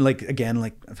 And I mean, like, again,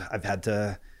 like I've had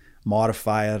to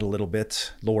modify it a little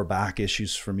bit. Lower back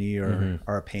issues for me are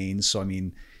a pain. So, I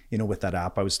mean, you know, with that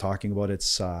app I was talking about,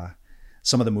 it's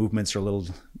some of the movements are a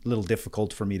little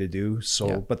difficult for me to do.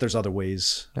 So, but there's other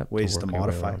ways to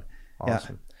modify.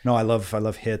 Awesome. Yeah. No, I love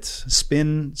HIIT.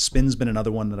 Spin's been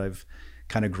another one that I've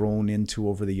kind of grown into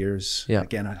over the years. Yeah.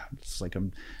 Again, it's like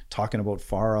I'm talking about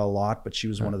Farah a lot, but she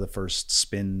was one of the first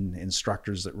spin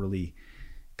instructors that really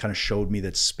kind of showed me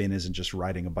that spin isn't just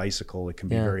riding a bicycle. It can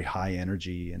be very high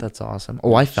energy. And that's awesome.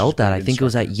 Oh, I felt that. I think it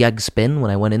was at YEG Spin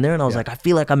when I went in there, and I was like, I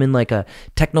feel like I'm in like a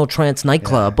techno trance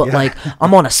nightclub, but like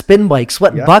I'm on a spin bike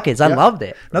sweating buckets. I loved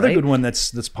it. Another good one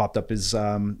that's popped up is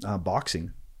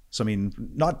boxing. So, I mean,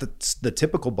 not the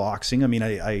typical boxing. I mean,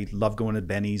 I love going to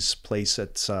Benny's place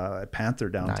at Panther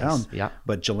downtown. Nice. Yeah.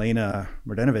 But Jelena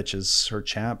Mrdenovic is her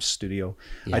Champs studio.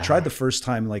 Yeah. I tried the first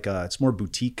time, like it's more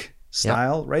boutique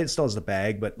style, right? It still has the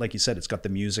bag, but like you said, it's got the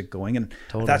music going, and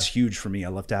that's huge for me. I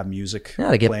love to have music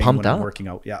to get pumped up. I'm working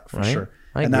out. Yeah, for sure.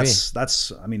 And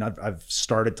that's I mean, I've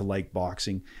started to like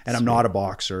boxing, and I'm not a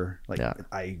boxer. Like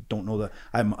I don't know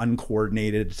I'm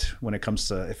uncoordinated when it comes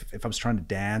to if I was trying to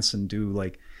dance and do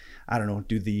like, I don't know,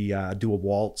 do a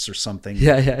waltz or something. Two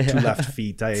left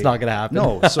feet. It's not gonna happen.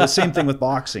 No. So same thing with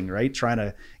boxing, right? Trying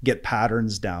to get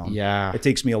patterns down. Yeah. It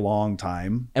takes me a long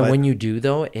time. And when you do,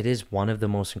 though, it is one of the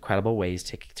most incredible ways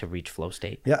to reach flow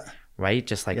state. Yeah. Right?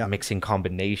 Just like mixing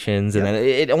combinations. And then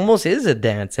it almost is a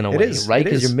dance in a way, right?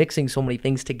 Because you're mixing so many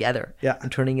things together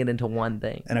and turning it into one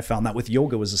thing. And I found that with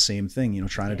yoga was the same thing, you know,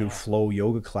 trying to do flow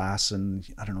yoga class, and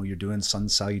I don't know, you're doing sun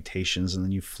salutations and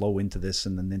then you flow into this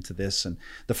and then into this. And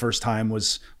the first time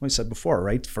was, like I said before,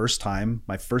 right?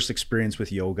 My first experience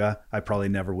with yoga, I probably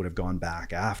never would have gone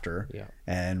back after. Yeah.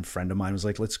 And a friend of mine was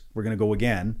like, we're going to go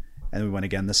again. And we went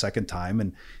again the second time,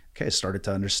 and okay, I started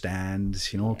to understand,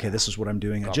 okay, this is what I'm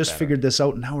doing. I Got just better. figured this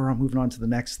out, and now we're moving on to the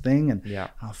next thing. And Yeah.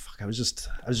 oh fuck, I was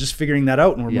just figuring that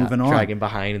out, and we're moving on. Dragging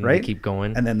behind and right? keep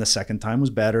going. And then the second time was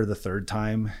better. The third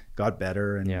time got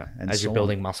better. And and as you're so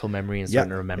building on. muscle memory and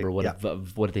starting to remember what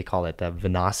do they call it? The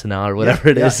Vinasana or whatever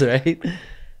it Yeah. is, right?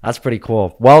 That's pretty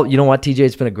cool. Well, you know what, TJ,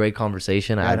 it's been a great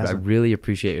conversation. I really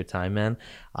appreciate your time, man.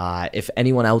 If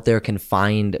anyone out there can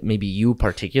find maybe you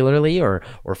particularly or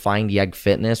find YEG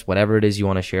Fitness, whatever it is you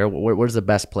want to share, where's the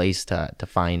best place to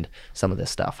find some of this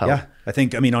stuff? Yeah, I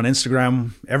think, on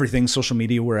Instagram, everything, social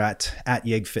media, we're at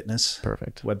YEG Fitness.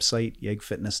 Perfect. Website,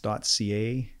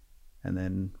 yegfitness.ca, and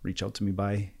then reach out to me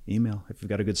by email. If you've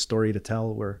got a good story to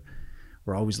tell, we're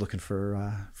always looking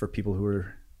for people who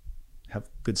have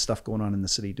good stuff going on in the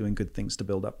city, doing good things to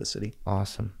build up the city.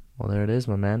 Awesome. Well, there it is,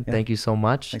 my man. Yeah. Thank you so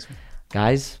much. Thanks, man.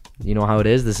 Guys, you know how it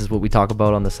is. This is what we talk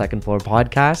about on the Second Floor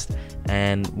podcast.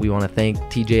 And we want to thank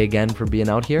TJ again for being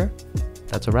out here.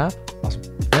 That's a wrap. Awesome.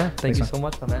 Yeah. Thank Thanks, you man. so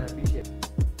much, my man. I appreciate it.